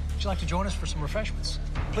 Would you like to join us for some refreshments?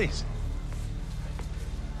 Please.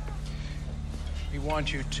 We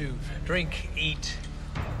want you to drink, eat,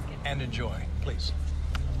 and enjoy. Please.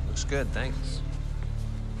 Looks good, thanks.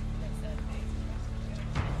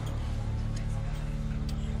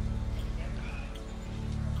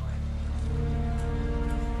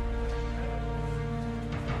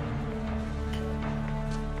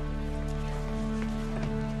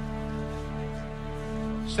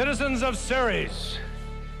 Citizens of Ceres,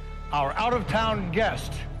 our out-of-town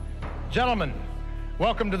guest, gentlemen,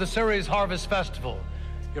 welcome to the Ceres Harvest Festival.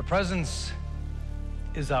 Your presence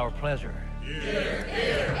is our pleasure.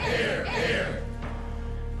 Here.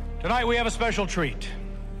 Tonight we have a special treat.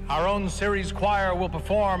 Our own Ceres choir will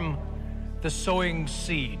perform the Sowing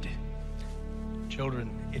Seed. Children,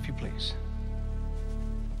 if you please.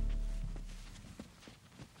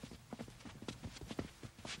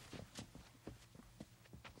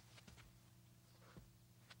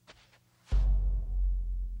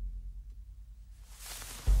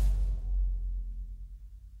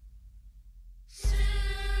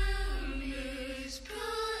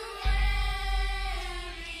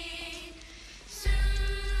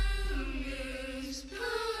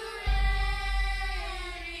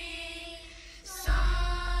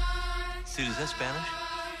 Dude, is that Spanish?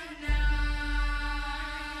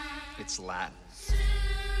 It's Latin.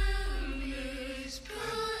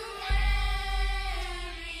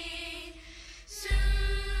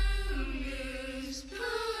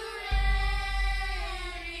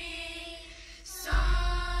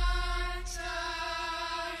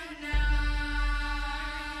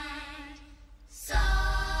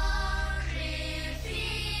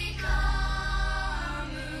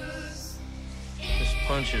 This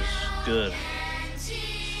punch is good.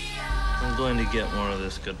 I'm going to get more of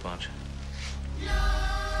this good punch.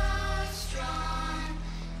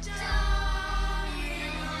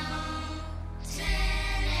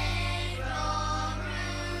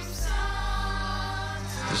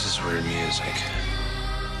 This is weird music.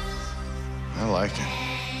 I like it.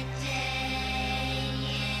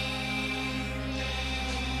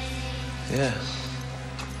 Yeah.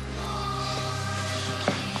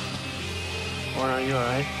 Warren, are you all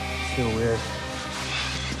right? I feel weird.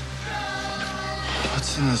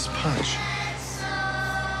 What's in this punch?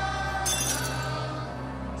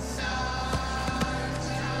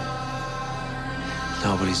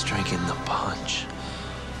 Nobody's drinking the punch.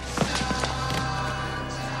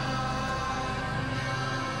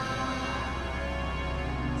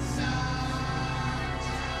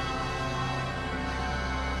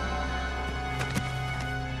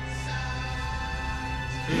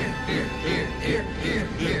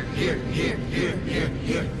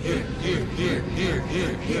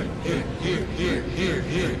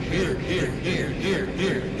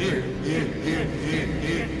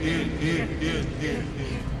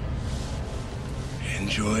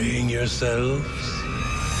 Enjoying yourselves?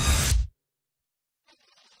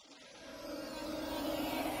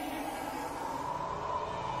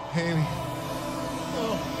 Amy.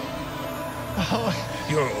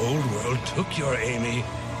 Your old world took your Amy.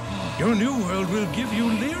 Your new world will give you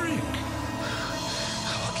lyric.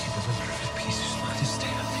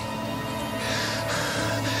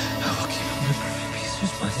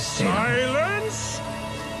 Silence!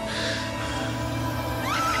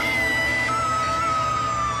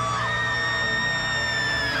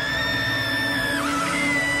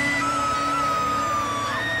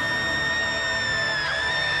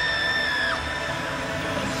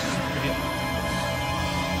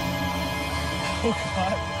 Oh,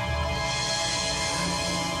 God.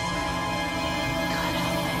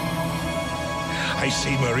 I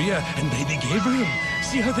see Maria and baby Gabriel.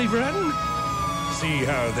 See how they run? See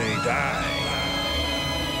how they die.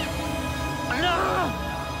 No!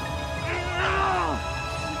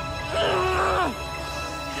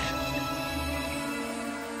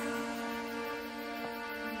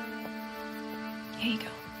 Here you go.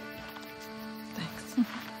 Thanks.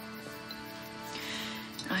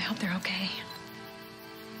 I hope they're okay.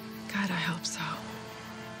 God, I hope so.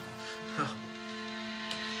 No.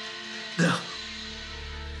 No.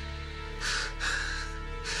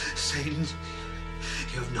 Satan,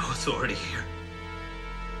 you have no authority here.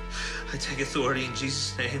 I take authority in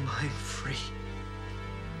Jesus' name. I am free.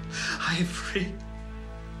 I am free.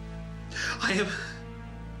 I am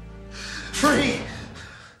free.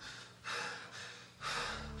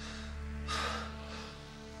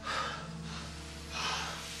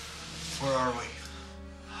 Where are we?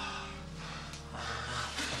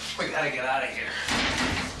 We gotta get out of here.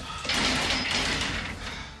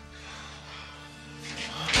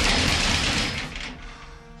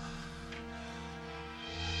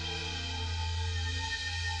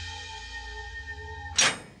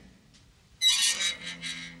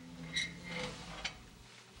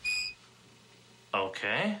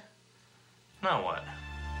 Okay. Now what?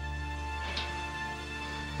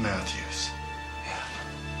 Matthews.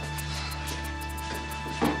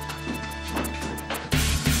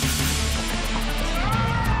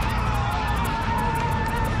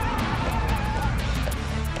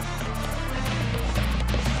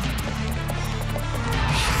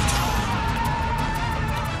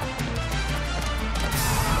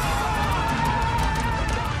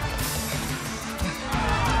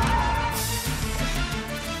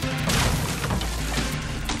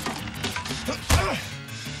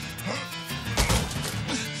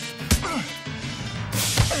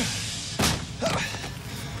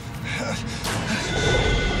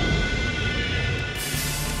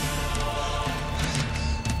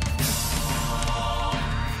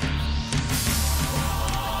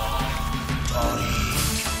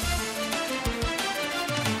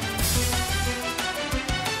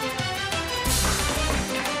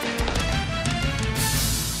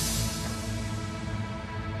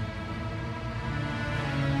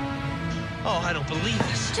 Oh, I don't believe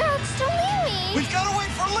this. Jokes, don't leave me. We've got to wait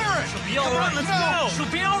for Lyric. She'll be all right. Let's go.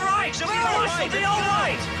 She'll be all right. She'll be all right. She'll be all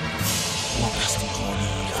right.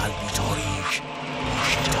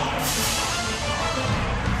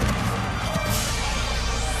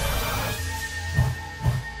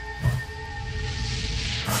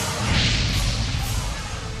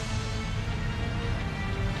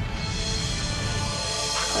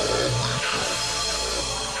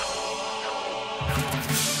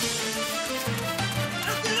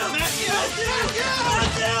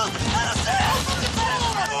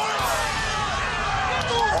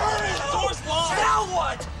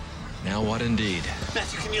 Now what indeed?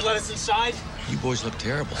 Matthew, can you let us inside? You boys look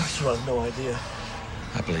terrible. I sure have no idea.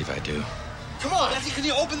 I believe I do. Come on, Matthew, can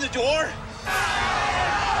you open the door?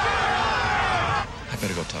 I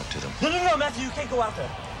better go talk to them. No, Matthew, you can't go out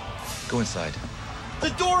there. Go inside. The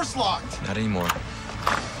door's locked. Not anymore.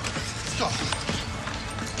 Let's go.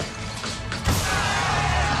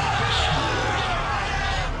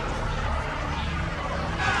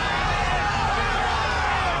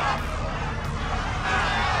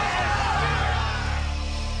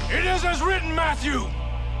 It is as written, Matthew.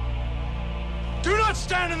 Do not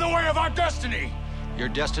stand in the way of our destiny. Your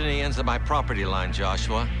destiny ends at my property line,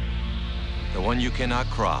 Joshua. The one you cannot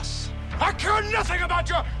cross. I care nothing about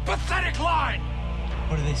your pathetic line.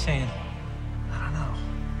 What are they saying?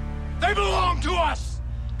 They belong to us.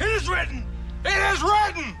 It is written. It is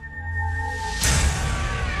written.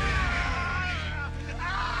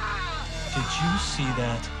 Did you see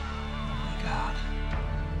that? Oh, my God.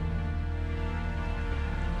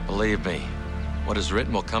 Believe me, what is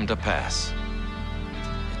written will come to pass.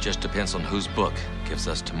 It just depends on whose book gives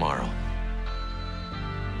us tomorrow.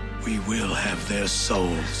 We will have their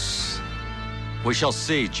souls. We shall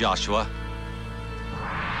see, Joshua.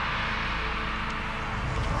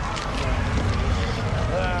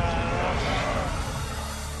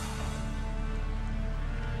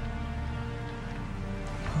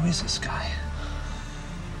 Who is this guy?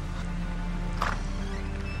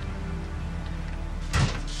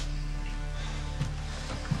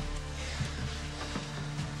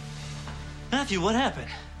 Matthew, what happened?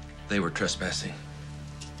 They were trespassing.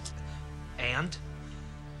 And?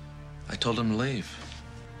 I told them to leave.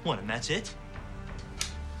 What, and that's it?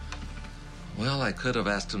 Well, I could have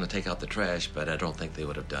asked them to take out the trash, but I don't think they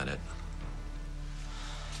would have done it.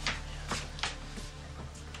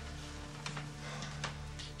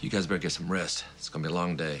 guys better get some rest. It's gonna be a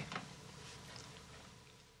long day.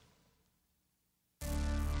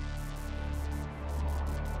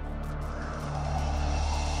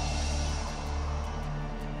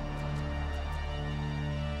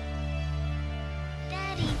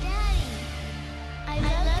 Daddy, Daddy. I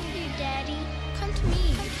love you, Daddy. Come to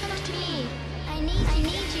me. Come to me. I need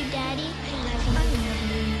you, Daddy. I love you.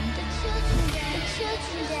 The children, Daddy. The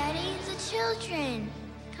children, Daddy. The children.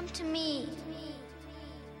 Come to me.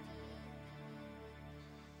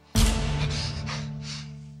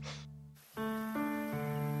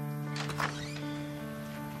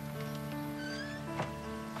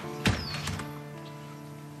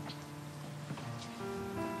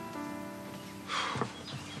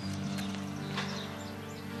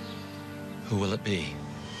 Who will it be?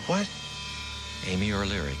 What? Amy or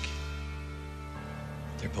Lyric?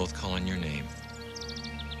 They're both calling your name.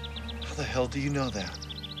 How the hell do you know that?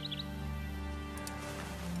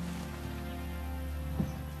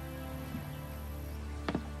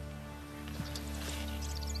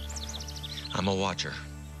 I'm a watcher.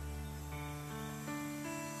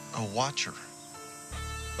 A watcher?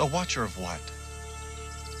 A watcher of what?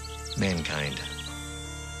 Mankind.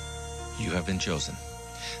 You have been chosen.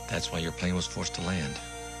 That's why your plane was forced to land.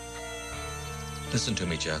 Listen to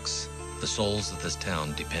me, Jux. The souls of this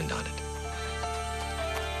town depend on it.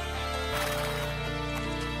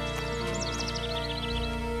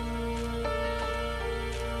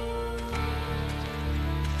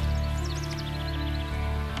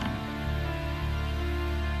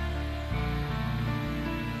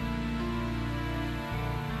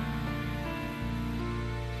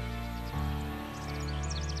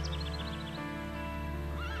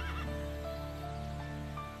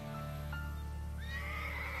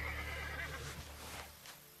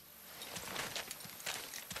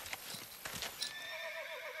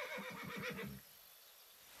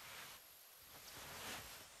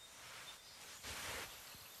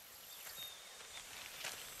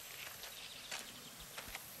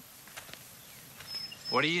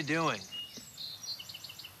 What are you doing?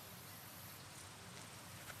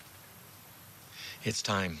 It's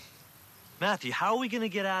time. Matthew, how are we gonna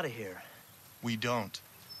get out of here? We don't.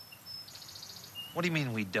 What do you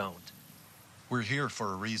mean we don't? We're here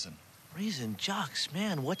for a reason. Reason? Jux,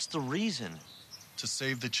 man, what's the reason? To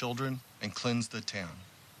save the children and cleanse the town.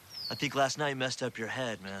 I think last night messed up your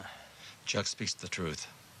head, man. Jux speaks the truth.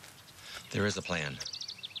 There is a plan.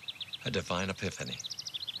 A divine epiphany.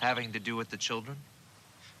 Having to do with the children?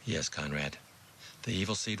 Yes, Conrad. The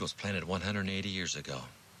evil seed was planted 180 years ago.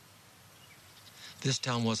 This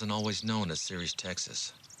town wasn't always known as Ceres,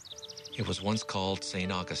 Texas. It was once called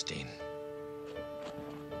St. Augustine.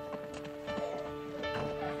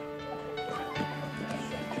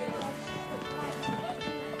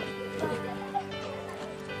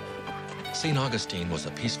 St. Augustine was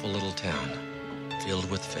a peaceful little town filled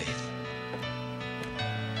with faith.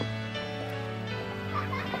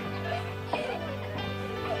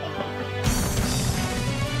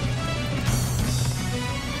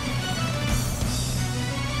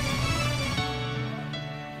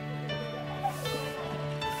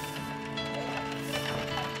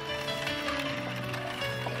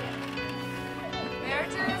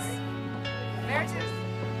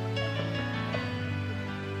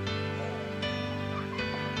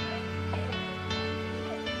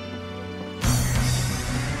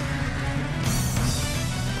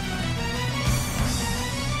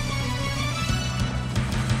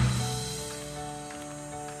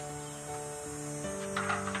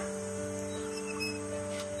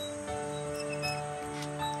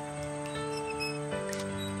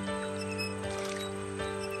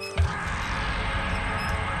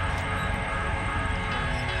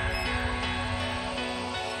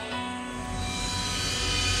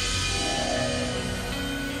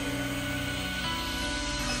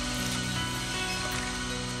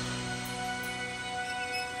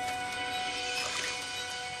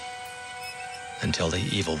 Until the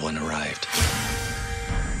evil one arrived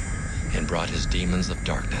and brought his demons of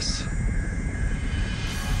darkness.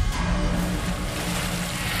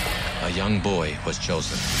 A young boy was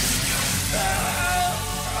chosen.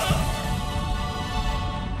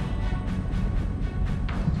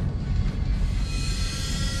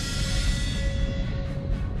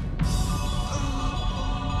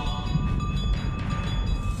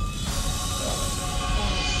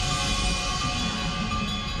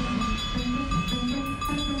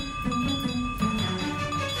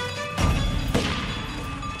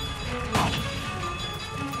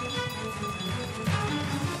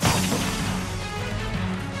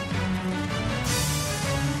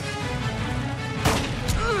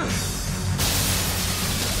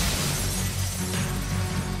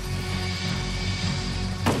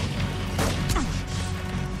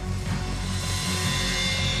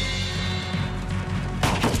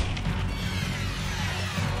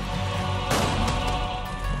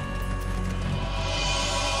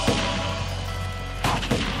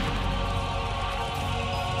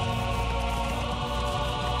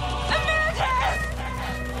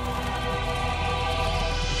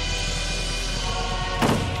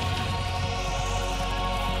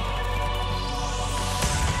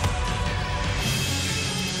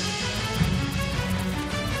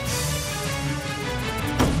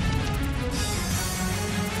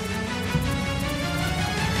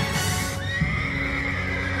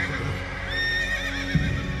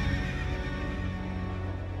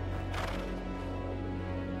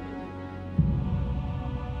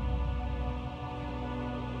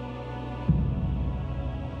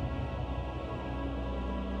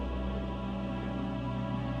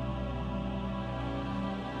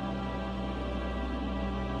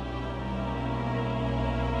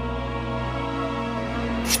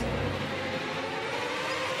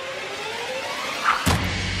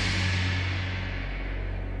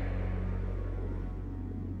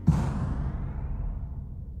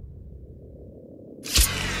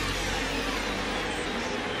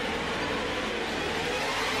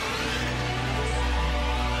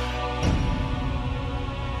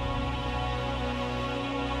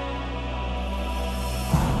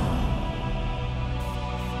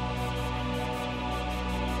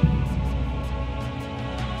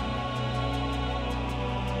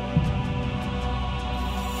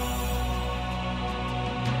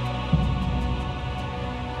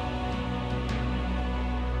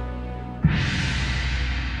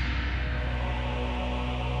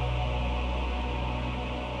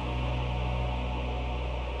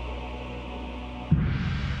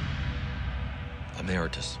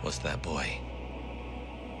 Emeritus was that boy.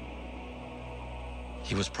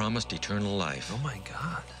 He was promised eternal life. Oh my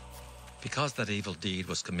God. Because that evil deed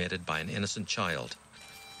was committed by an innocent child,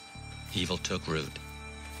 evil took root.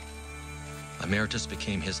 Emeritus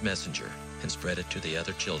became his messenger and spread it to the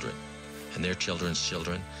other children, and their children's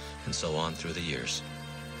children, and so on through the years.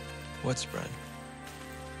 What spread?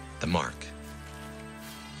 The mark.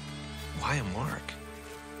 Why a mark?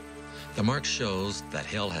 The mark shows that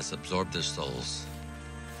hell has absorbed their souls.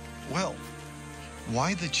 Well,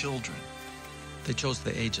 why the children? They chose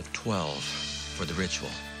the age of 12 for the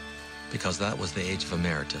ritual, because that was the age of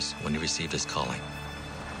Emeritus when he received his calling.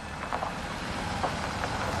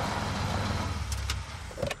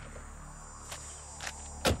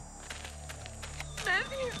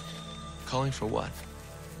 Matthew! Calling for what?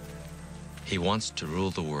 He wants to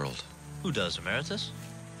rule the world. Who does, Emeritus?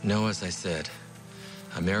 No, as I said,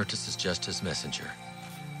 Emeritus is just his messenger.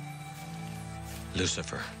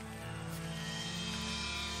 Lucifer.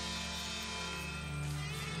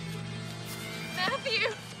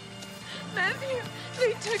 Matthew,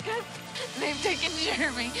 they've taken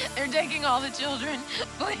Jeremy. They're taking all the children.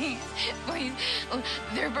 Please.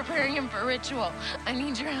 They're preparing him for ritual. I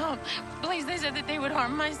need your help. Please, they said that they would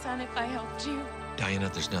harm my son if I helped you. Diana,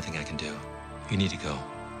 there's nothing I can do. You need to go.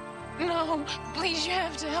 No, please, you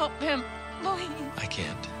have to help him. Please. I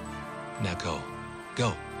can't. Now go.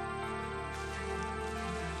 Go.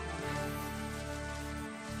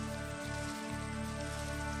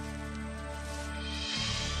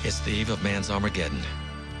 It's the eve of man's Armageddon,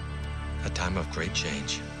 a time of great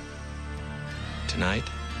change. Tonight,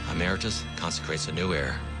 Emeritus consecrates a new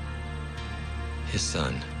heir. His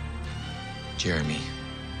son, Jeremy.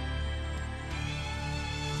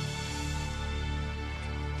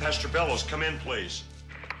 Pastor Bellows, come in, please.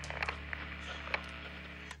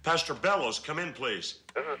 Pastor Bellows, come in, please.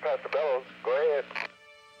 This is Pastor Bellows. Go ahead.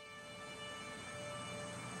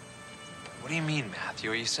 What do you mean, Matthew?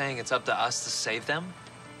 Are you saying it's up to us to save them?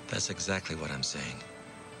 That's exactly what I'm saying.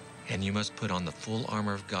 And you must put on the full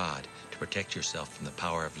armor of God to protect yourself from the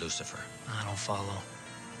power of Lucifer. I don't follow.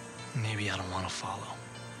 Maybe I don't want to follow.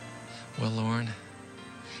 Well, Lauren,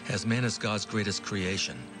 as man is God's greatest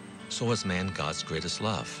creation, so is man God's greatest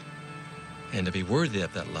love. And to be worthy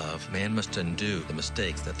of that love, man must undo the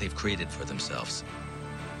mistakes that they've created for themselves.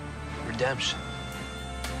 Redemption.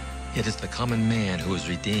 It is the common man who is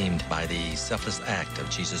redeemed by the selfless act of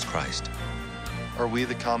Jesus Christ. Are we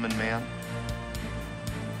the common man?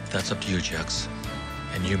 That's up to you, Jux,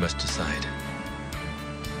 and you must decide.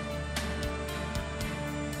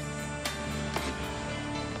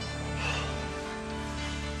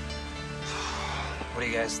 What do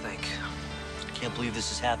you guys think? I can't believe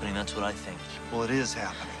this is happening. That's what I think. Well, it is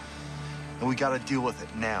happening. And we gotta deal with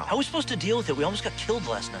it now. How are we supposed to deal with it? We almost got killed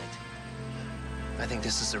last night. I think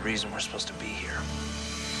this is the reason we're supposed to be here.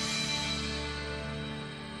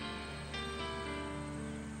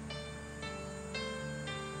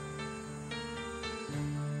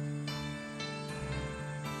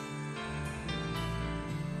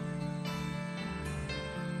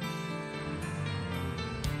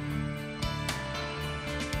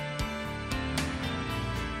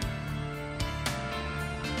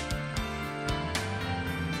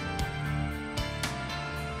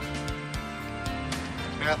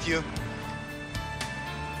 Matthew?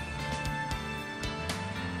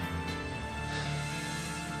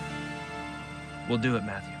 We'll do it,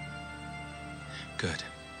 Matthew. Good.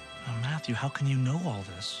 Now, Matthew, how can you know all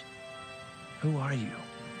this? Who are you?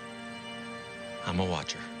 I'm a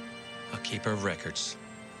watcher, a keeper of records.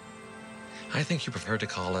 I think you prefer to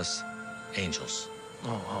call us angels.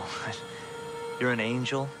 You're an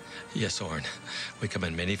angel? Yes, Orn. We come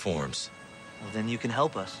in many forms. Well, then you can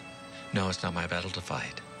help us. No, it's not my battle to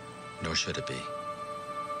fight, nor should it be.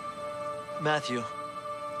 Matthew,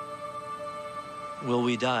 will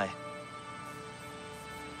we die?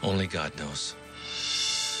 Only God knows.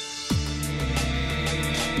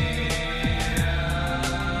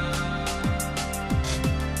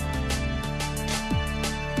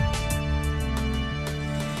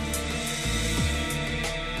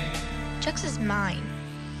 Jux is mine.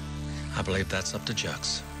 I believe that's up to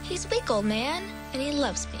Jux. He's a big old man, and he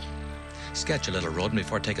loves me. Sketch a little road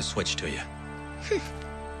before I take a switch to you.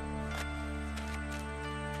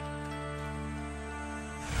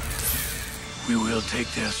 We will take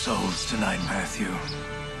their souls tonight, Matthew.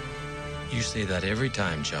 You say that every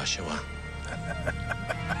time, Joshua.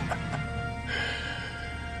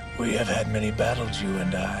 We have had many battles, you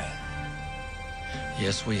and I.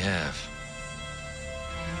 Yes, we have.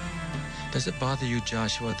 Does it bother you,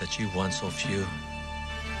 Joshua, that you won so few?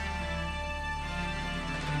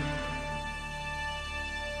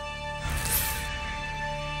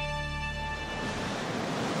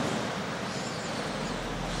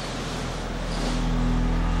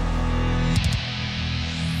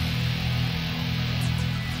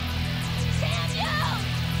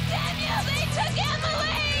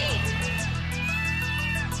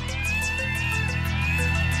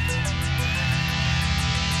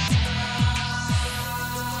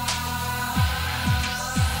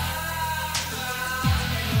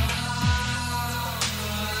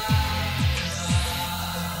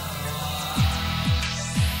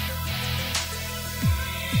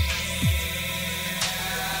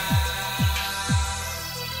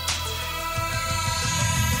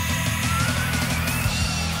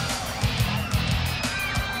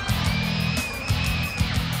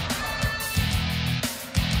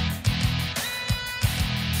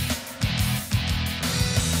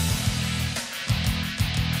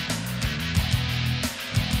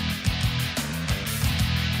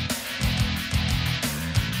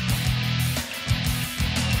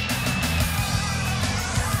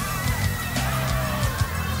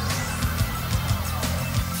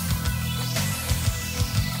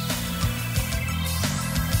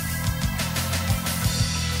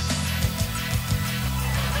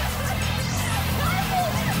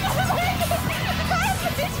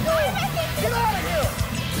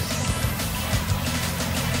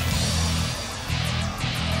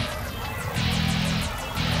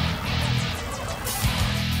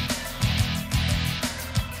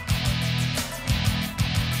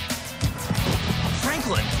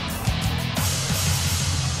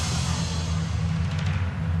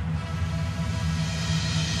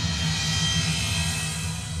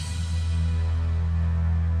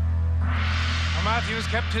 Matthew has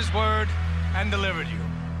kept his word and delivered you.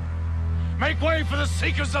 Make way for the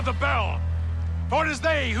seekers of the bell, for it is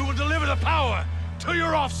they who will deliver the power to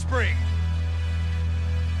your offspring.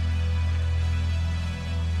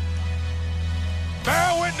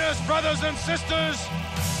 Bear witness, brothers and sisters,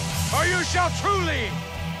 or you shall truly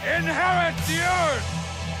inherit the earth.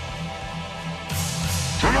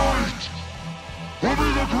 Tonight will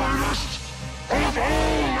be the greatest of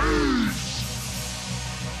all leaves.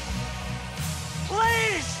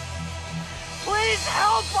 Please! Please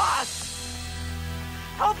help us!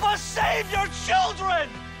 Help us save your children!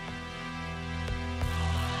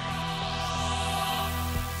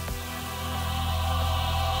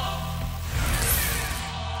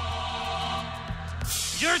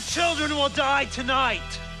 Your children will die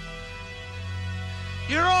tonight.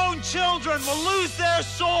 Your own children will lose their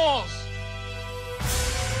souls.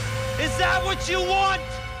 Is that what you want?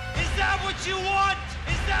 Is that what you want?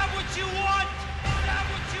 Is that what you want? Is that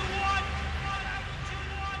what you want?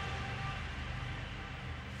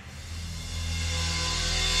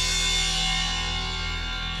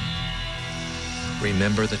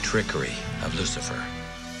 Remember the trickery of Lucifer.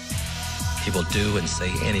 He will do and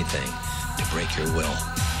say anything to break your will.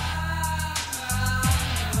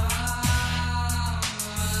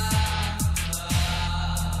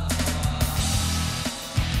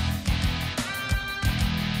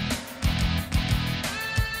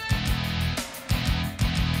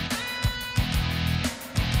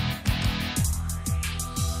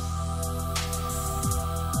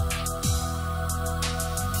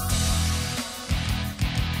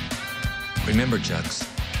 Remember, Jux,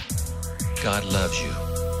 God loves you.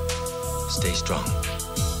 Stay strong.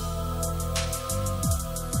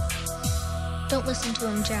 Don't listen to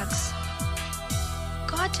him, Jux.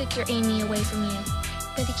 God took your Amy away from you,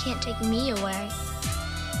 but he can't take me away.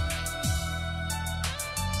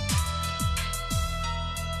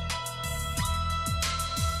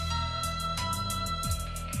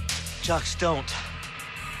 Jux, don't.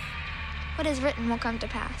 What is written will come to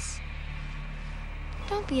pass.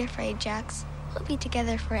 Don't be afraid, Jux. We'll be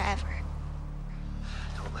together forever.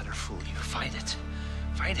 Don't let her fool you. Fight it.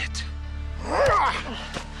 Fight it.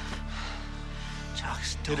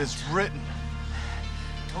 Jux, don't. It is written.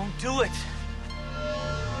 Don't do it.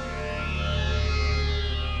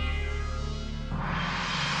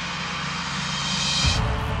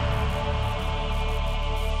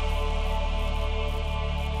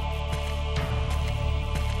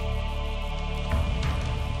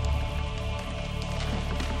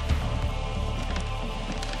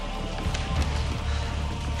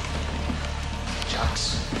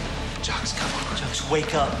 Jux, come on. Jux,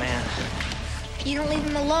 wake up, man. If you don't leave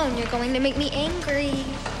him alone, you're going to make me angry.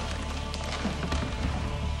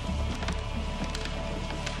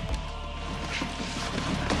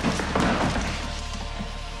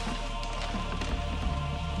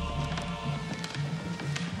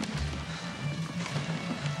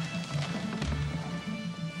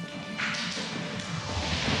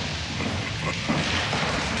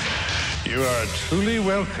 You are truly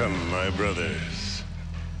welcome, my brothers.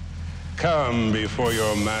 Come before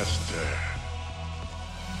your master.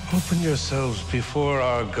 Open yourselves before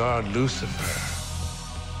our god Lucifer.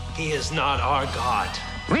 He is not our God.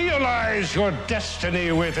 Realize your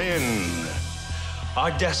destiny within.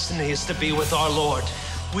 Our destiny is to be with our Lord.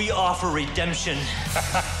 We offer redemption.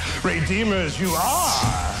 Redeemers you are.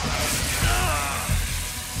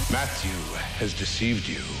 Matthew has deceived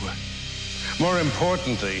you. More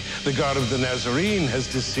importantly, the God of the Nazarene has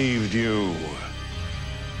deceived you.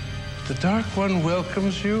 The Dark One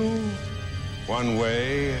welcomes you, one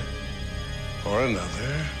way or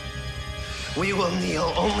another. We will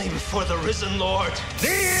kneel only before the risen Lord.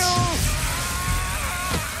 Kneel!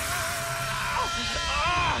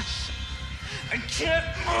 I can't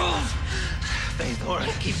move. Faith, Lord,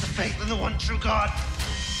 keep the faith in the one true God.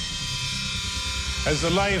 As the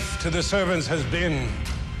life to the servants has been,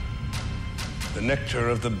 the nectar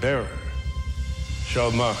of the bearer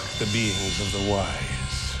shall mark the beings of the wise.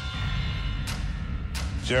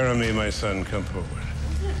 Jeremy, my son, come forward.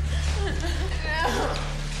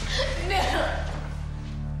 No.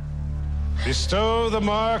 Bestow the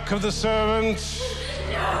mark of the servant.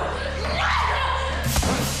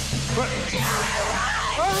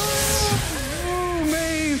 Oh,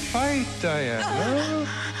 may fight, Diana.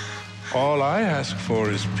 All I ask for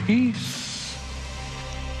is peace.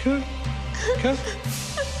 Come. Come.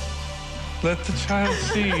 Let the child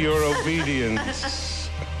see your obedience.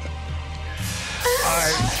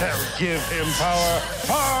 I shall give him power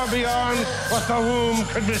far beyond what the womb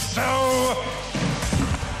could bestow.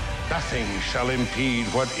 Nothing shall impede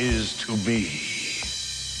what is to be.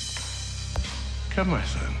 Come, my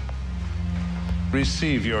son.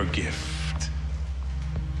 Receive your gift.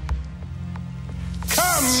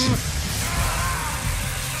 Come!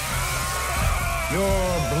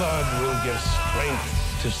 Your blood will give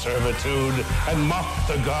strength to servitude and mock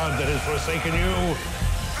the God that has forsaken you.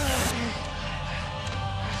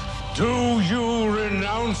 Do you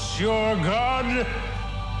renounce your God?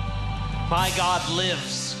 My God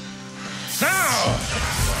lives. Now!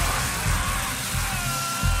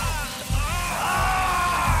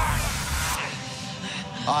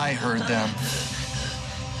 I heard them.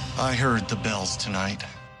 I heard the bells tonight.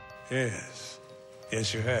 Yes.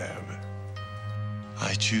 Yes, you have.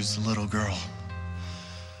 I choose the little girl.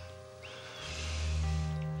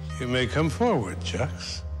 You may come forward,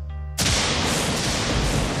 Jux.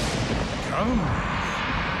 Come.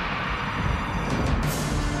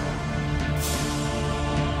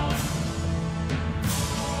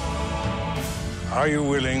 Are you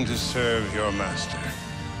willing to serve your master?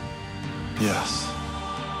 Yes.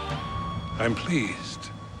 I'm pleased.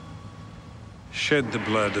 Shed the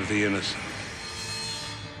blood of the innocent.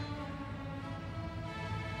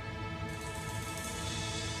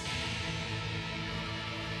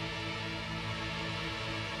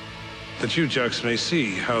 That you, Jux, may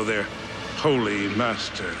see how their holy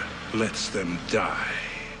master lets them die.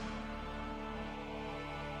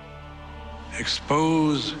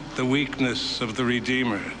 Expose the weakness of the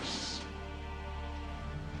Redeemers,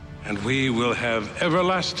 and we will have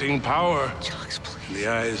everlasting power in the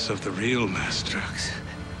eyes of the real master.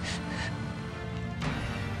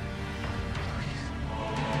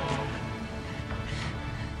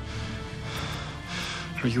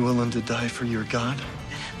 Are you willing to die for your God?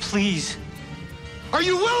 Please. Are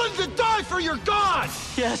you willing to die for your God?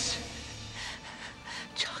 Yes.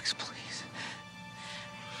 Jux, please.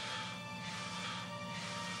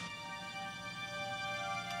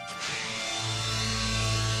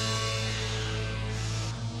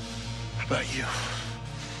 How about you?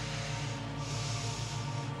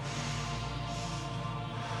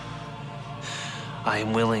 I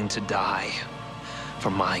am willing to die for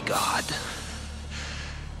my God.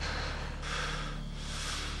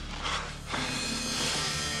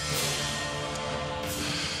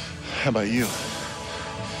 How about you?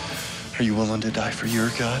 Are you willing to die for your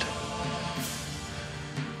God?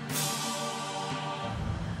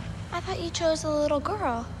 I thought you chose a little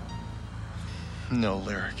girl. No,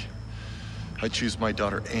 Lyric. I choose my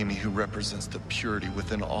daughter Amy, who represents the purity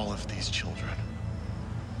within all of these children.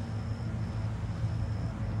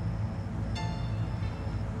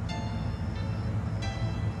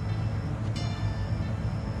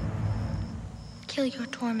 Kill your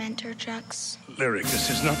tormentor, Jux. Lyric, this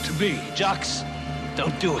is not to be. Jux,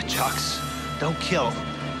 don't do it, Jux. Don't kill.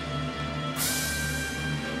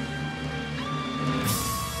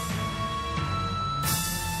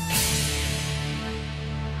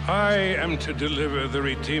 I am to deliver the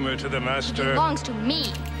Redeemer to the Master. It belongs to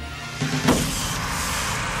me.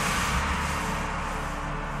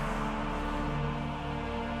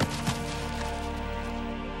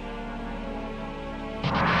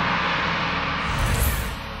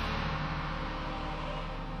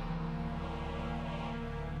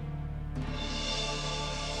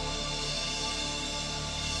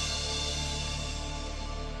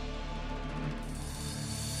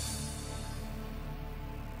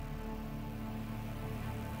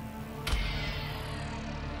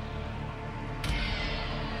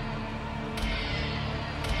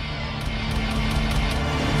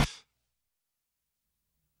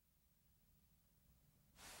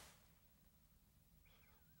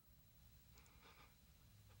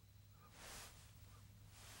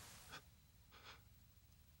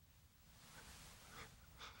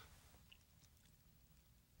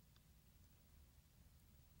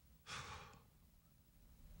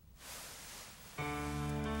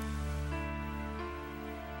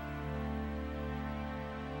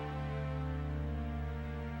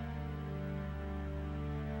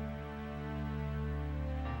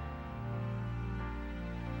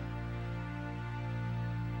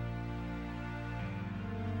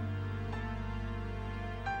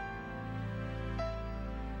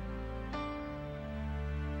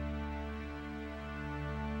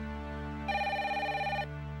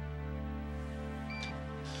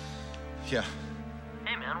 Yeah,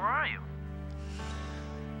 Hey, man, where are you?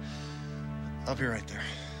 I'll be right there.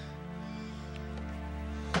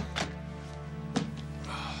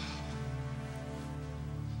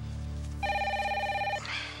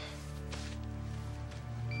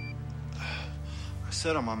 I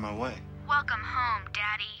said I'm on my way. Welcome home,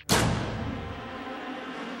 Daddy.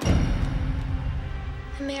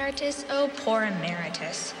 Emeritus, oh poor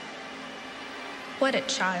Emeritus. What a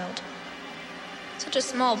child. Such a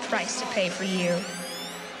small price to pay for you.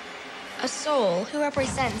 A soul who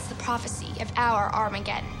represents the prophecy of our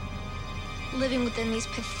Armageddon, living within these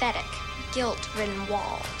pathetic, guilt-ridden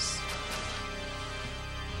walls.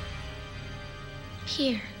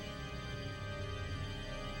 Here.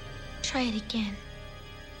 Try it again.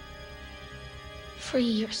 Free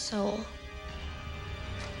your soul.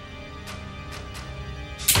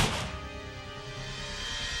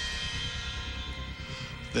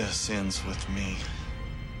 This ends with me.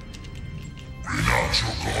 Renounce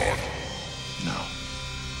your God. No.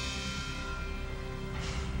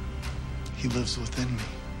 He lives within me.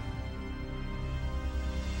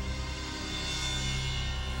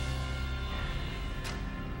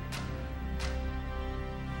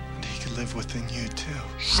 And he can live within you too.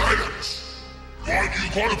 Silence! Why do you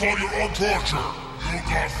call upon your own torture? Your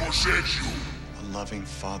God forsakes you. A loving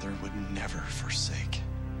father would never forsake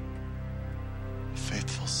a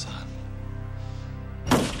faithful son.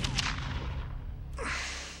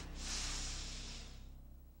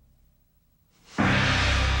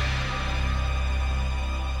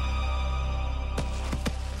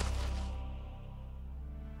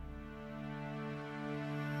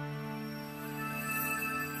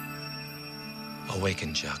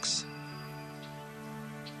 Awaken, Jux.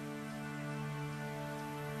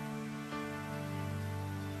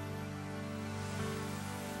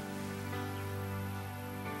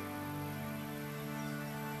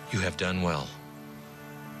 You have done well.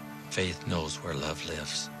 Faith knows where love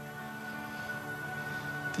lives.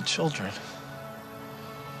 The children.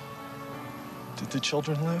 Did the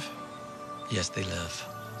children live? Yes, they live.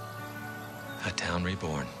 A town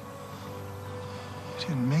reborn. I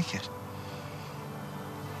didn't make it.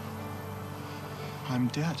 I'm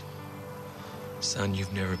dead. Son,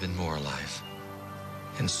 you've never been more alive.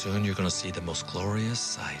 And soon you're going to see the most glorious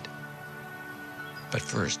sight. But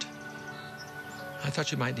first, I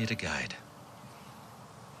thought you might need a guide.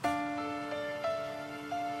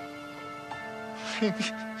 Amy.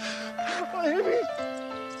 Amy.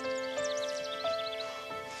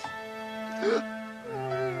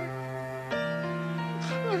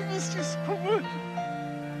 I missed you so much.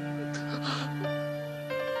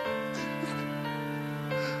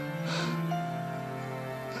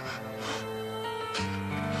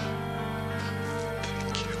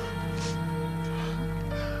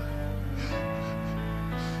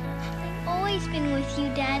 I've always been with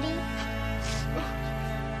you, Daddy.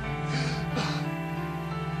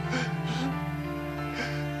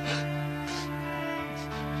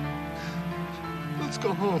 Let's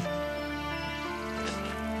go home.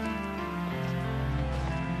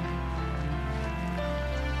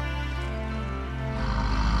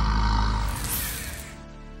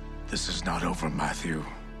 This is not over, Matthew.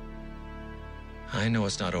 I know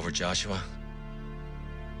it's not over, Joshua.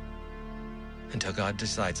 Until God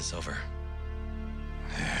decides it's over.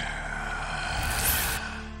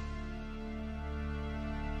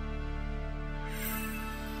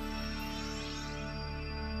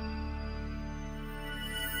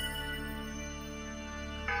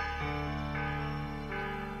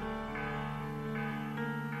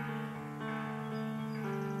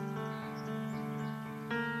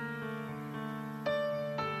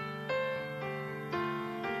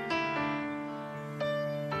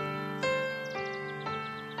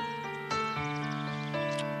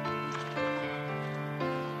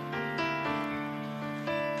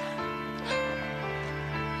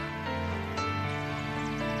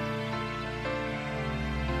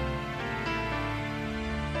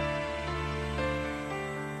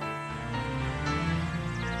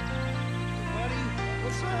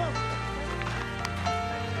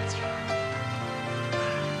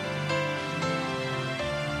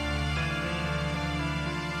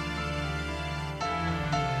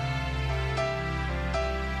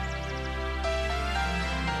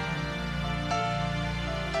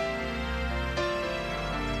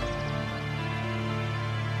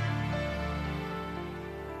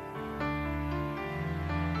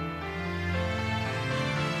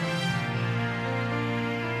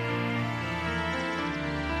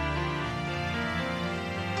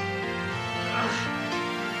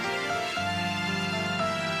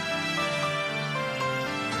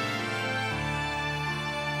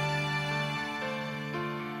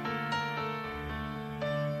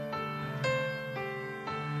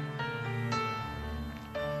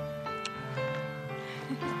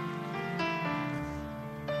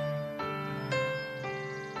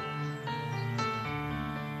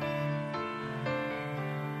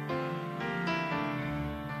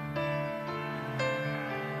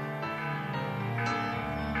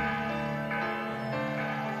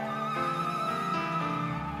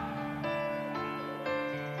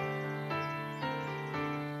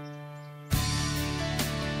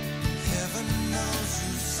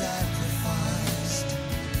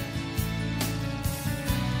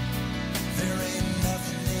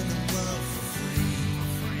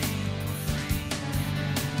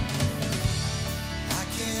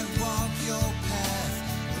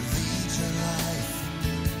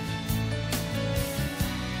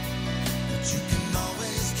 you can